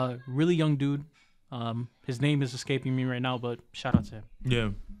 Really young dude. His name is escaping me right now, but shout out to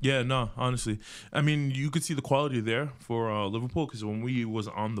him. Yeah, no, honestly. I mean, you could see the quality there for Liverpool because when we was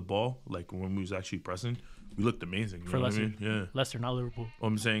on the ball, like when we was actually pressing, we looked amazing. You For know Leicester. what I mean? Yeah. Leicester, not Liverpool.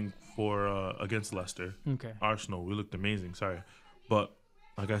 I'm saying for against Leicester. Okay. Arsenal, we looked amazing. Sorry. But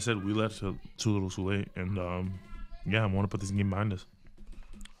like I said, we left too little too late. And I want to put this game behind us.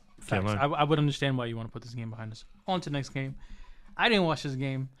 Facts. I would understand why you want to put this game behind us. On to the next game. I didn't watch this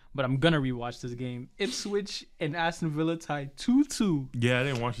game, but I'm going to rewatch this game. Ipswich and Aston Villa tied 2-2. Yeah, I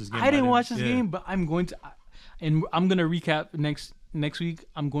didn't watch this game. I didn't watch this game, but I'm going to, and I'm going to recap next week.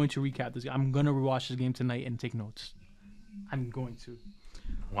 I'm going to recap this. I'm going to rewatch this game tonight and take notes. I'm going to.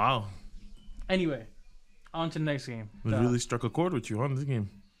 Wow. Anyway, on to the next game. It really struck a chord with you on this game.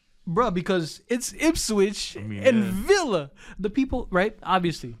 Bruh, because it's Ipswich and Villa. The people, right?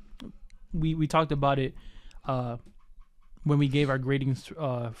 Obviously, we talked about it when we gave our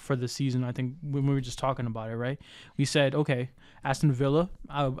gradings for the season. I think when we were just talking about it, right? We said, okay, Aston Villa,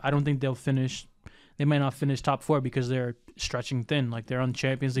 I don't think they'll finish. They might not finish top 4 because they're stretching thin. Like they're on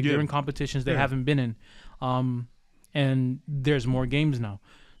Champions League. They're in competitions they haven't been in. And there's more games now.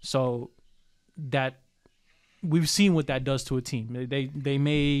 So that we've seen what that does to a team. They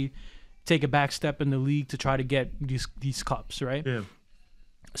may take a back step in the league to try to get these cups, right? Yeah.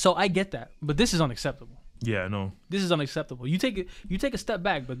 So I get that, but this is unacceptable. Yeah, I know. This is unacceptable. You take a step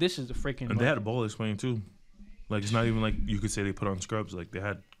back, but this is the freaking. And they had a ball explaining too. Like it's not even like you could say they put on scrubs. Like they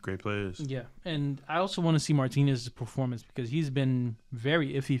had great players. Yeah, and I also want to see Martinez's performance because he's been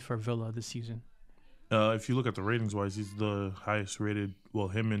very iffy for Villa this season. If you look at the ratings wise, he's the highest rated. Well,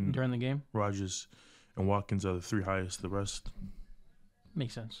 him and during the game, Rodgers and Watkins are the 3 highest. The rest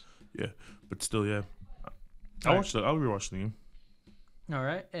makes sense. Yeah, but still, yeah. I'll rewatch the game. All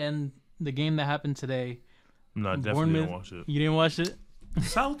right, and the game that happened today. No, I definitely didn't watch it. You didn't watch it?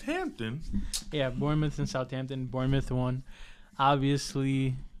 Southampton. Yeah, Bournemouth and Southampton. Bournemouth won.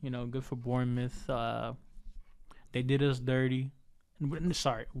 Obviously, good for Bournemouth. They did us dirty.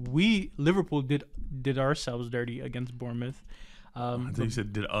 Sorry, Liverpool did ourselves dirty against Bournemouth. I think you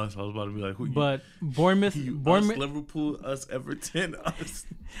said did us. I was about to be like, who? But Bournemouth, us, Liverpool, us, Everton, us.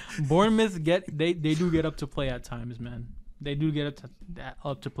 Bournemouth they do get up to play at times, man. They do get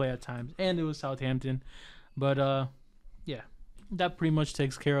up to play at times, and it was Southampton. But yeah, that pretty much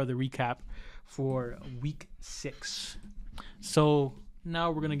takes care of the recap for week 6. So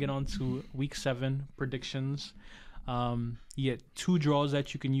now we're gonna get on to week 7 predictions. You get 2 draws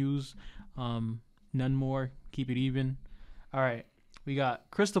that you can use, none more. Keep it even. All right, we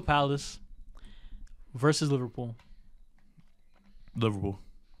got Crystal Palace versus Liverpool. Liverpool.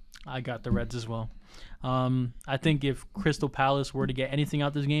 I got the Reds as well. I think if Crystal Palace were to get anything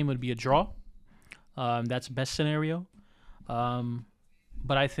out this game, it would be a draw. That's best scenario.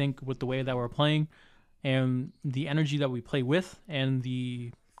 But I think with the way that we're playing and the energy that we play with and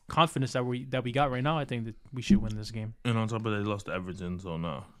the confidence that we got right now, I think that we should win this game. And on top of that, they lost to Everton, so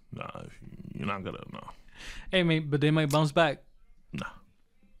nah, you're not gonna Hey, mate, but they might bounce back. Nah.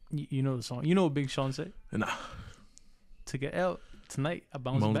 You know the song. You know what Big Sean said? Nah. To get out tonight, I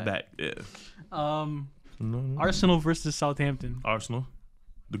bounce back. Yeah. Arsenal versus Southampton. Arsenal.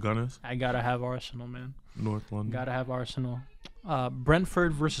 The Gunners. I gotta have Arsenal, man. North London. Gotta have Arsenal.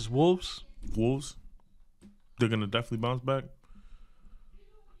 Brentford versus Wolves. Wolves. They're gonna definitely bounce back.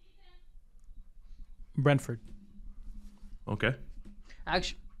 Brentford. Okay.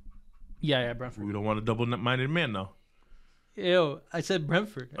 Actually, yeah, Brentford. We don't want a double-minded man now. Yo, I said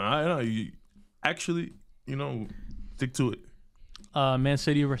Brentford. I know. Actually, stick to it. Man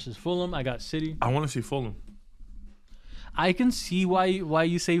City versus Fulham. I got City. I want to say Fulham. I can see why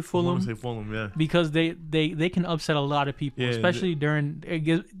you say I Fulham. want to say Fulham, yeah. Because they can upset a lot of people, especially during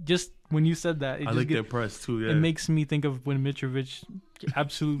just when you said that. I like their press too. Yeah, it makes me think of when Mitrovic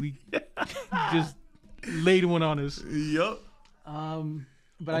absolutely just laid one on us. Yup.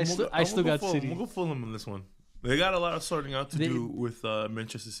 But I still got City. I'm gonna go Fulham on this one. They got a lot of sorting out to do with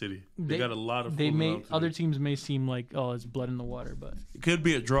Manchester City. They got a lot of. Other teams may seem like it's blood in the water, but it could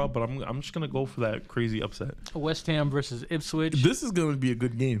be a draw. But I'm just gonna go for that crazy upset. West Ham versus Ipswich. This is gonna be a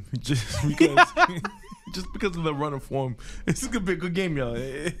good game, just because of the run of form. This is gonna be a good game, y'all.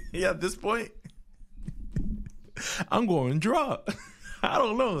 Yeah, at this point, I'm going draw. I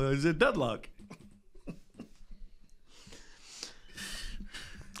don't know. Is it deadlock?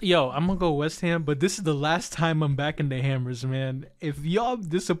 Yo, I'm gonna go West Ham, but this is the last time I'm backing the Hammers, man. If y'all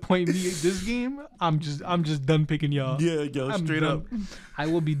disappoint me this game, I'm just done picking y'all. Yeah, yo, straight up. I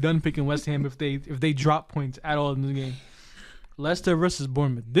will be done picking West Ham if they drop points at all in the game. Leicester versus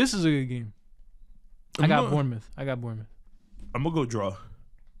Bournemouth. This is a good game. I got Bournemouth. I'm gonna go draw.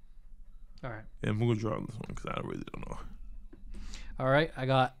 All right. Yeah, I'm gonna go draw on this one because I really don't know. All right, I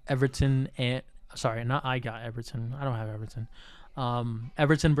got Everton and I got Everton. I don't have Everton.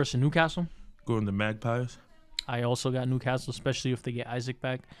 Everton versus Newcastle. Going the Magpies. I also got Newcastle, especially if they get Isaac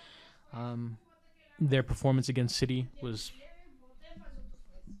back. Their performance against City was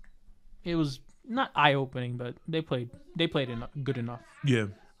not eye-opening, but they played good enough. Yeah.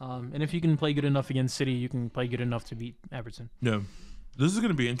 And if you can play good enough against City, you can play good enough to beat Everton. Yeah. This is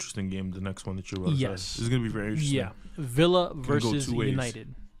going to be an interesting game, the next one that you're about to say. This is going to be very interesting. Yeah. Villa versus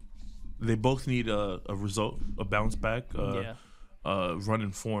United. They both need a result, a bounce back, run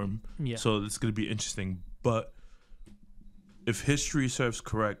in form. Yeah. So it's going to be interesting. But if history serves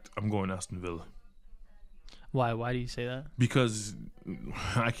correct, I'm going Aston Villa. Why? Why do you say that? Because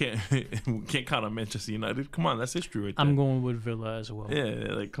I can't count on Manchester United. Come on, that's history right there. I'm going with Villa as well.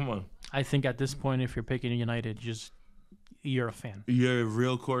 Yeah, like come on. I think at this point, if you're picking United, you're a fan. You're a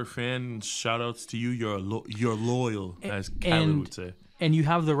real core fan. Shout outs to you. You're loyal, as Khaled would say. And you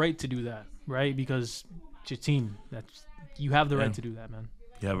have the right to do that, right? Because it's your team. You have the right to do that, man.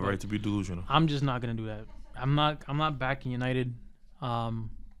 You have a right to be delusional. I'm just not gonna do that. I'm not backing United. I'm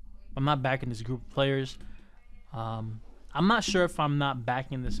not backing this group of players. I'm not sure if I'm not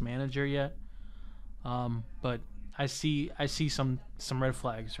backing this manager yet. But I see some red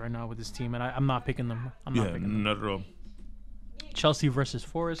flags right now with this team, and I'm not picking them. Not at all. Chelsea versus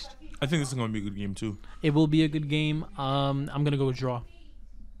Forest. I think this is going to be a good game too. It will be a good game. I'm gonna go draw.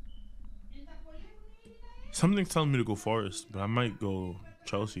 Something's telling me to go Forest, but I might go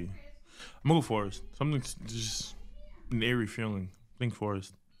Chelsea. I'm gonna go Forest. Something's just an eerie feeling. Think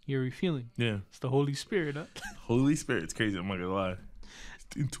Forest. Eerie feeling. Yeah. It's the Holy Spirit, huh? Holy Spirit. It's crazy. I'm not gonna lie.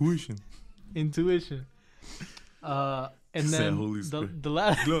 It's intuition. And then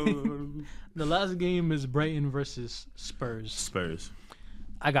the last game is Brighton versus Spurs.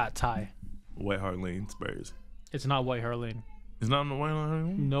 I got tie. White Hart Lane, Spurs. It's not White Hart Lane. It's not on the White Hart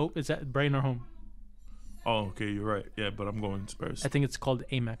Lane? Nope, it's at Brighton or home. Oh, okay, you're right. Yeah, but I'm going Spurs. I think it's called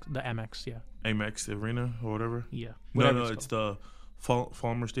Amex, yeah. Amex Arena or whatever? Yeah. No, it's the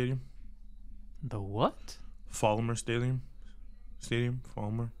Falmer Stadium. The what? Falmer Stadium.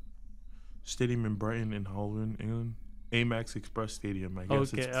 Falmer. Stadium in Brighton in Holland, England. Amex Express Stadium. I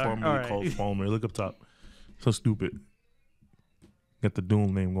guess it's formerly called Falmer. Look up top. So stupid. Got the dual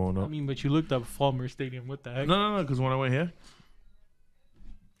name going up. I mean, but you looked up Falmer Stadium. What the heck? No, because when I went here,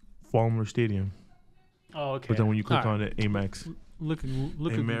 Falmer Stadium. Oh, okay. But then when you click on it, Amex. Look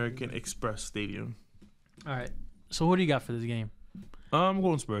American Express Stadium. All right. So what do you got for this game? I'm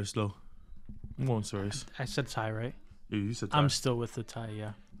going Spurs, though. I'm going Spurs. I said tie, right? Yeah, you said tie. I'm still with the tie,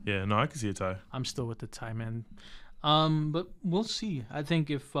 yeah. Yeah, no, I can see a tie. I'm still with the tie, man. But we'll see. I think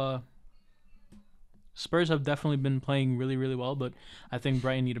if Spurs have definitely been playing really, really well, but I think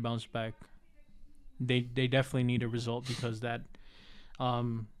Brighton need to bounce back. They definitely need a result because that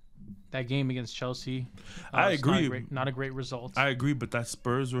game against Chelsea, I agree. Not a great result. I agree, but that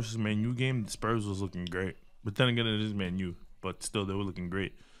Spurs versus Man U game, Spurs was looking great. But then again, it is Man U. But still, they were looking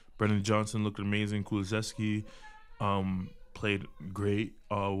great. Brendan Johnson looked amazing. Kulusevski played great.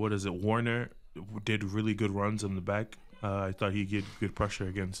 Warner did really good runs in the back. I thought he get good pressure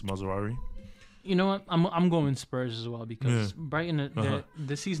against Mazzarri. You know what? I'm going Spurs as well because Brighton,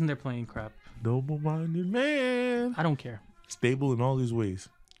 this season they're playing crap. Noble-minded man. I don't care. Stable in all his ways.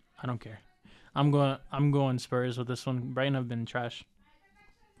 I don't care. I'm going Spurs with this one. Brighton have been trash.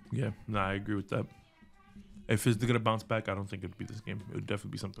 Yeah, I agree with that. If it's gonna bounce back, I don't think it'd be this game. It would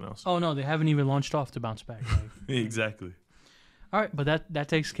definitely be something else. Oh no, they haven't even launched off to bounce back. Like, Exactly. all right, but that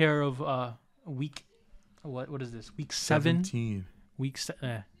takes care of week. What is this? Week 7. 17.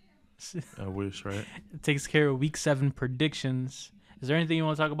 I wish, right? It takes care of week 7 predictions. Is there anything you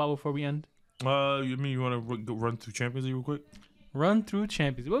want to talk about before we end? You mean you want to run through Champions League real quick? Run through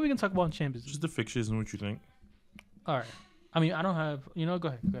Champions League. What are we gonna talk about in Champions League? Just the fixtures and what you think. All right. I mean, I don't have. Go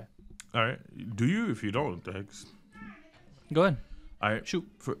ahead. All right. Do you? If you don't, the heck. Go ahead. All right. Shoot.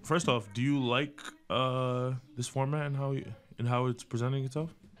 First off, do you like this format and how it's presenting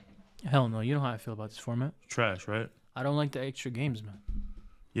itself? Hell no. You know how I feel about this format. Trash, right? I don't like the extra games, man.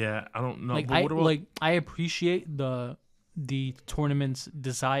 Yeah, I don't know. Like But what about I appreciate the tournament's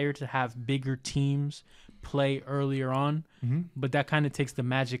desire to have bigger teams play earlier on, but that kind of takes the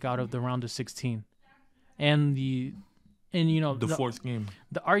magic out of the round of 16, and the fourth game.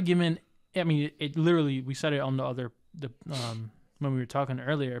 The argument. I mean, it literally. We said it on when we were talking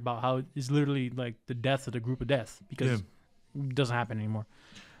earlier about how it's literally like the death of the group of death because it doesn't happen anymore.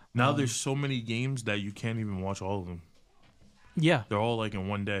 Now there's so many games that you can't even watch all of them. Yeah, they're all like in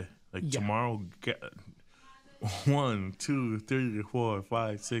one day. Like tomorrow, 1, 2, 3, 4,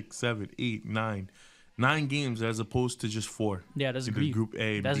 5, 6, 7, 8, 9. 9 games as opposed to just 4. Yeah, that's greed. Group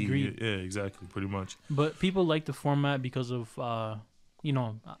A and that's B. Greed. Yeah, exactly, pretty much. But people like the format because of,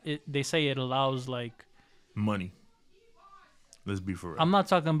 they say it allows like money. Let's be for real. I'm not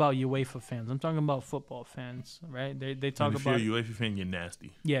talking about UEFA fans. I'm talking about football fans, right? They talk about. If you're a UEFA fan, you're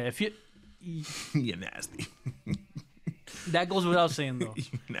nasty. Yeah, if you. You're nasty. That goes without saying, though.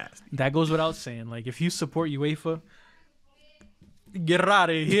 Nasty. That goes without saying. Like, if you support UEFA, get out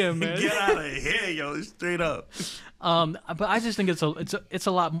of here, man. Get out of here, yo! Straight up. But I just think it's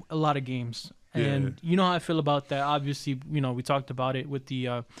a lot of games, and you know how I feel about that. Obviously, we talked about it with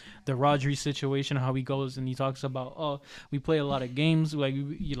the Rodri situation, how he goes and he talks about, we play a lot of games, like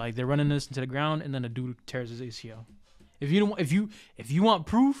they're running this into the ground, and then a dude tears his ACL. If you want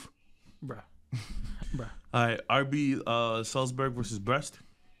proof, bruh. All right, RB Salzburg versus Brest.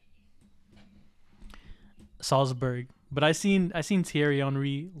 Salzburg, but I seen Thierry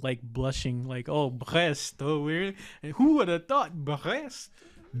Henry like blushing, like, oh, Brest, oh, weird. Who would have thought Brest?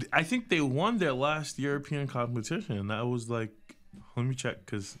 I think they won their last European competition. That was like, let me check,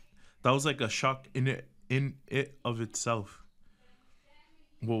 because that was like a shock in it of itself.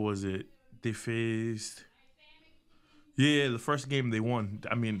 What was it? They faced. Yeah, the first game they won.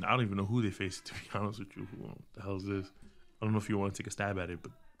 I mean, I don't even know who they faced, to be honest with you. Who the hell is this? I don't know if you want to take a stab at it,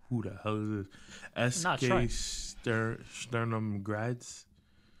 but who the hell is this? SK Sternum Grads?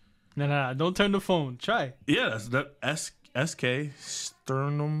 No, don't turn the phone. Try. Yeah, that's SK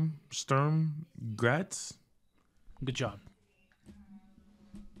Sternum Grads. Good job.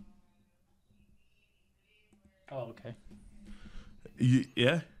 Oh, okay.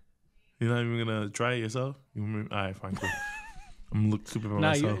 Yeah? You're not even going to try it yourself? All right, fine, cool. I'm going to look stupid by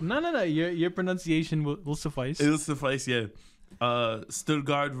myself. No. Your pronunciation will suffice. It'll suffice, yeah.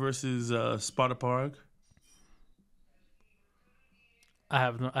 Stuttgart versus Sparta Prague. I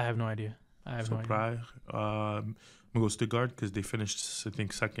have no idea. Prague. I'm going to go Stuttgart because they finished, I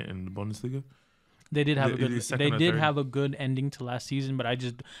think, second in the Bundesliga. They did have a good ending to last season, but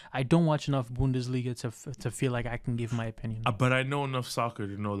I don't watch enough Bundesliga to feel like I can give my opinion. But I know enough soccer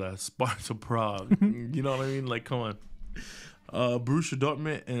to know that Sparta Prague. You know what I mean? Like, come on. Borussia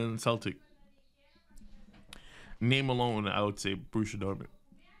Dortmund and Celtic. Name alone, I would say Borussia Dortmund.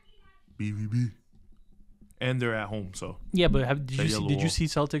 BVB. And they're at home, so. Yeah, but did you see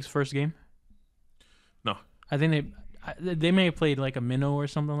Celtic's first game? No. I think they may have played like a minnow or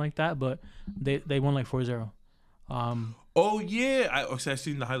something like that, but they won like 4-0. Oh yeah, I've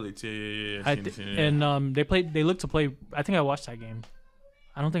seen the highlights. Yeah. And they looked to play. I think I watched that game.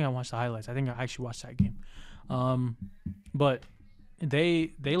 I don't think I watched the highlights. I think I actually watched that game. But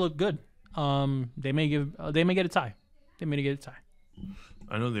they look good. They may get a tie. They may get a tie.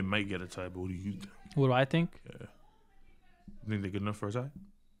 I know they might get a tie, but what do you think? What do I think? Yeah. You think they're good enough for a tie?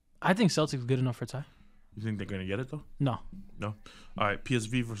 I think Celtic's good enough for a tie. You think they're going to get it, though? No. All right,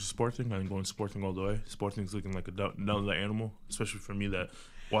 PSV versus Sporting. I'm going Sporting all the way. Sporting's looking like another animal, especially for me that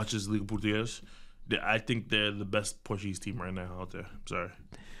watches Liga Portuguesa. I think they're the best Portuguese team right now out there. I'm sorry.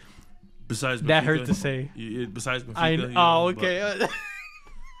 Besides Benfica, that hurt to say. Besides Benfica. Okay.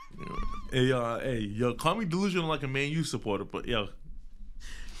 But, hey, call me delusional like a Man U supporter, but yo,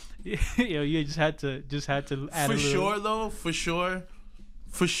 you just had to add for a little. Sure though, for sure.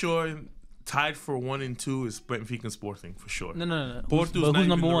 Tied for 1 and 2 is Benfica and Sporting for sure. No. Who's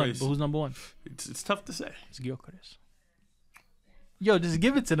number one? But who's number one? It's tough to say. It's Gyökeres. Yo, just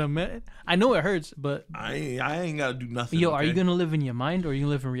give it to them, man. I know it hurts, but I ain't gotta do nothing. yo, okay? are you gonna live in your mind or are you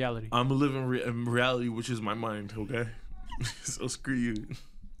gonna live in reality? I'm gonna live in reality, which is my mind. Okay, so screw you.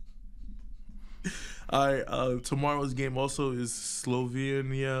 All right. Tomorrow's game also is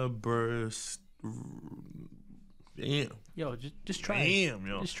Slovenia versus. Damn. Yo, just try. Damn,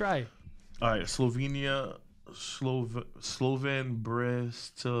 yo. Just try. All right, Slovenia, Slovan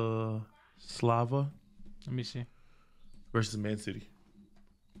Bratislava Let me see. versus Man City.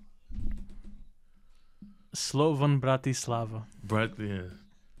 Slovan Bratislava.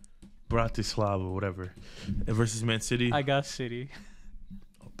 Bratislava, whatever. And versus Man City. I got City.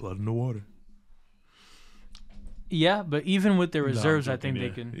 Blood in the water. Yeah, but even with their reserves, No, I think yeah. they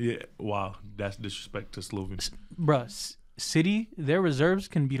can. Yeah, wow, that's disrespect to Slovenia. Bruh, City, their reserves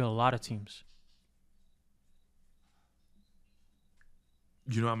can beat a lot of teams.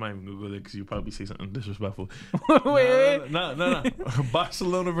 You know, I'm not even gonna go there because you probably say something disrespectful. Wait. No.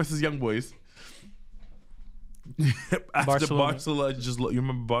 Barcelona versus Young Boys. After Barcelona, you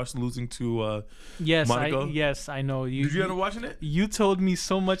remember Barca losing to Yes, Monaco? Yes, I know. Did you end up watching it? You told me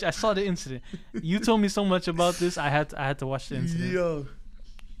so much. I saw the incident. You told me so much about this. I had to watch the incident. Yo.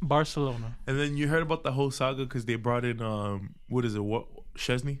 Barcelona. And then you heard about the whole saga because they brought in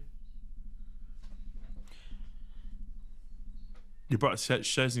Szczesny? You brought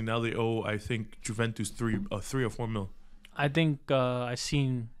Szczesny. Now they owe, I think, Juventus 3 or 4 mil. I think I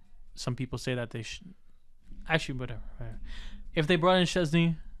seen some people say that they should. Actually, whatever. If they brought in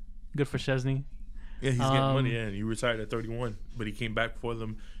Szczesny, good for Szczesny. Yeah, he's getting money. Yeah, he retired at 31, but he came back for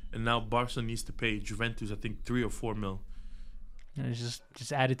them, and now Barca needs to pay Juventus, I think, 3 or 4 mil. And it's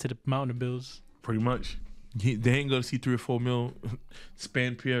just added to the mountain of bills. Pretty much. They ain't gonna see 3 or 4 mil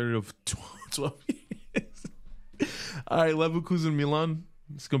span period of 12 years. All right, Leverkusen Milan.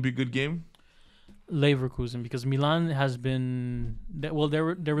 It's gonna be a good game. Leverkusen, because Milan has been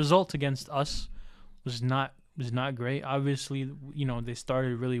their result against us was not great. Obviously, they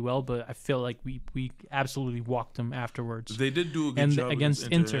started really well, but I feel like we absolutely walked them afterwards. They did do a good job against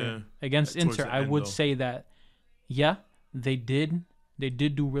Inter. Against Inter, I would say that they did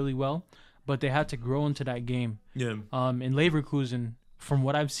do really well, but they had to grow into that game. Yeah. In Leverkusen, from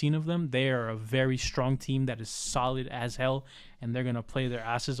what I've seen of them, they are a very strong team that is solid as hell, and they're gonna play their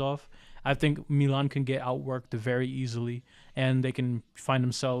asses off. I think Milan can get outworked very easily, and they can find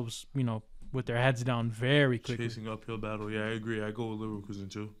themselves, with their heads down very quickly. Chasing uphill battle. Yeah, I agree. I go with Leverkusen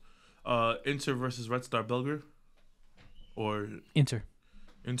too. Inter versus Red Star Belgrade. Or Inter,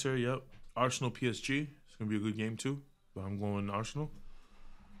 yep. Arsenal PSG. It's going to be a good game too. But I'm going Arsenal.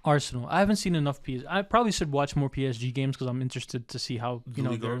 I haven't seen enough PSG. I probably should watch more PSG games because I'm interested to see how,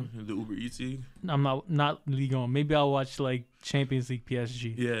 the Uber Eats League. I'm not Ligue 1. Maybe I'll watch like Champions League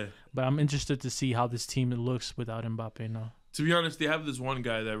PSG. Yeah. But I'm interested to see how this team looks without Mbappe now. To be honest, they have this one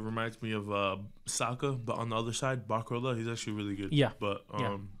guy that reminds me of Saka, but on the other side, Barcola, he's actually really good. Yeah. But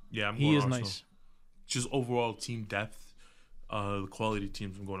I'm going he is Arsenal. nice. Just overall team depth, the quality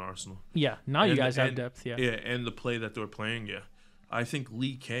teams, I'm going Arsenal. Yeah, now you guys have depth, yeah. Yeah, and the play that they're playing, yeah. I think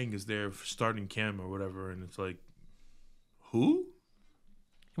Lee Kang is their starting cam or whatever, and it's like, who?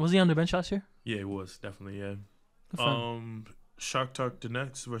 Was he on the bench last year? Yeah, he was, definitely, yeah. Good Shakhtar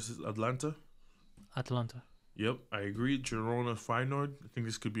Donetsk versus Atlanta. Yep, I agree. Girona Feyenoord. I think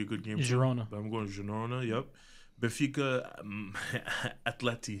this could be a good game. Girona. But I'm going Girona, yep. Benfica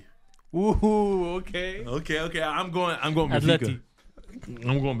Atleti. Ooh, okay. Okay. I'm going Benfica. Atleti.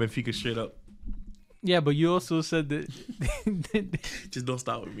 I'm going Benfica straight up. Yeah, but you also said that. Just don't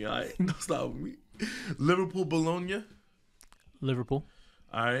stop with me, all right? Don't stop with me. Liverpool Bologna. Liverpool.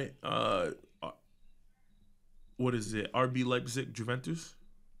 All right. What is it? RB Leipzig Juventus.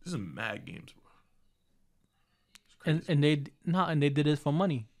 This is mad games, bro. And they did it for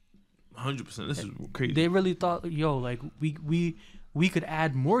money. 100%. This is crazy. They really thought, we could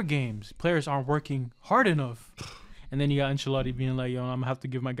add more games. Players aren't working hard enough. And then you got Ancelotti being like, I'm gonna have to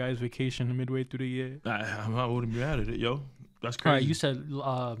give my guys vacation midway through the year. I wouldn't be mad at it, yo. That's crazy. All right, you said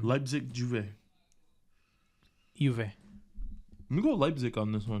Leipzig Juve. Juve. I'm gonna go Leipzig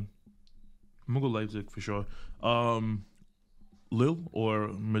on this one. I'm gonna go Leipzig for sure. Lille or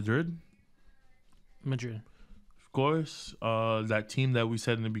Madrid? Madrid. Of course. That team that we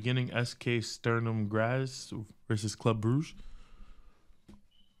said in the beginning, SK Sternum Graz versus Club Bruges.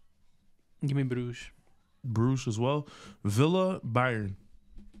 Give me Bruges. Bruges as well. Villa, Bayern.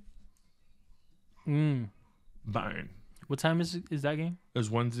 Bayern. What time is that game? It's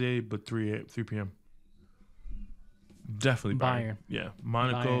Wednesday, but 3 p.m. Definitely Bayern. Yeah.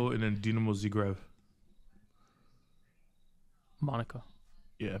 Monaco Bayern. And then Dinamo Zagreb. Monaco.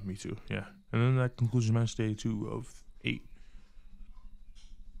 Yeah, me too. Yeah. And then that concludes match day 2 of 8.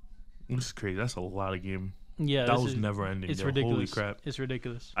 This is crazy. That's a lot of game. Yeah, That was never ending. It's there. ridiculous. Holy crap. It's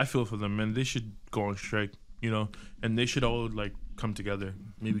ridiculous. I feel for them, man. They should go on strike, and they should all like come together.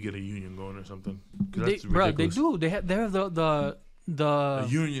 Maybe get a union going or something. They do. They have the a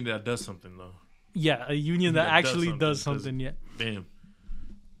union that does something though. Yeah, a union that actually does something. Yeah. Damn.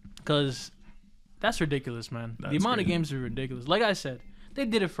 Because that's ridiculous, man. The amount of games are ridiculous. Like I said, they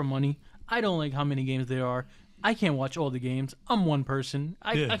did it for money. I don't like how many games there are. I can't watch all the games. I'm one person.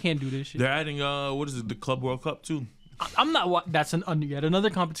 I can't do this shit. They're adding the Club World Cup too. I'm not. That's yet another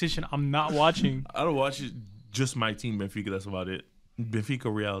competition I'm not watching. I don't watch it. Just my team, Benfica. That's about it.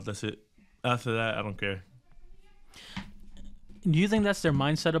 Benfica, Real. That's it. After that, I don't care. Do you think that's their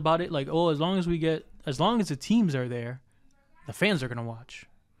mindset about it? Like, as long as the teams are there, the fans are gonna watch.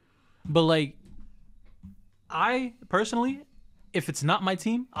 But like, I personally, if it's not my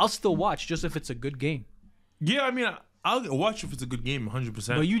team, I'll still watch just if it's a good game. Yeah, I mean, I'll watch if it's a good game,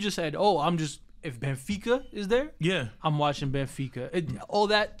 100%. But you just said, if Benfica is there, yeah, I'm watching Benfica. All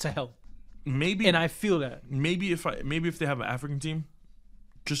that to hell. Maybe, and I feel that. Maybe if they have an African team,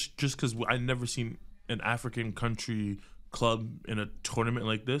 just because I never seen an African country club in a tournament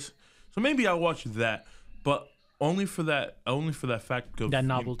like this, so maybe I'll watch that. But only for that fact of that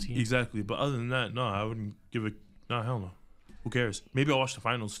novelty. Exactly. But other than that, no, I wouldn't give it. No, hell no. Who cares? Maybe I'll watch the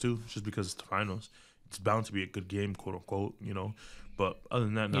finals too, just because it's the finals. It's bound to be a good game, quote unquote, But other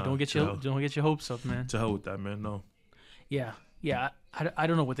than that, no. Don't get your hopes up, man. To hell with that, man. No. Yeah. I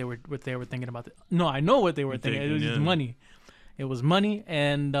don't know what they were thinking about. No, I know what they were thinking. It was just money. It was money,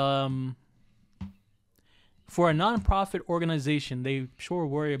 and for a non-profit organization, they sure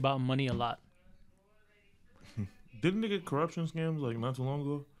worry about money a lot. Didn't they get corruption scams like not too long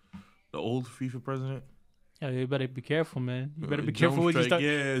ago? The old FIFA president. Yeah, you better be careful, man. You better be careful what you start.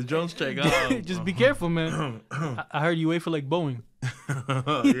 Yeah, Jones strike. Just be careful, man. I heard you wait for like Boeing.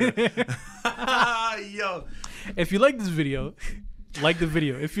 Yo, if you like this video, like the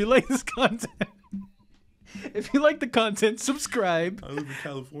video. If you like this content, if you like the content, subscribe. I live in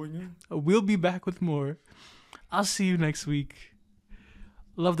California. We'll be back with more. I'll see you next week.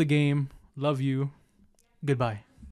 Love the game. Love you. Goodbye.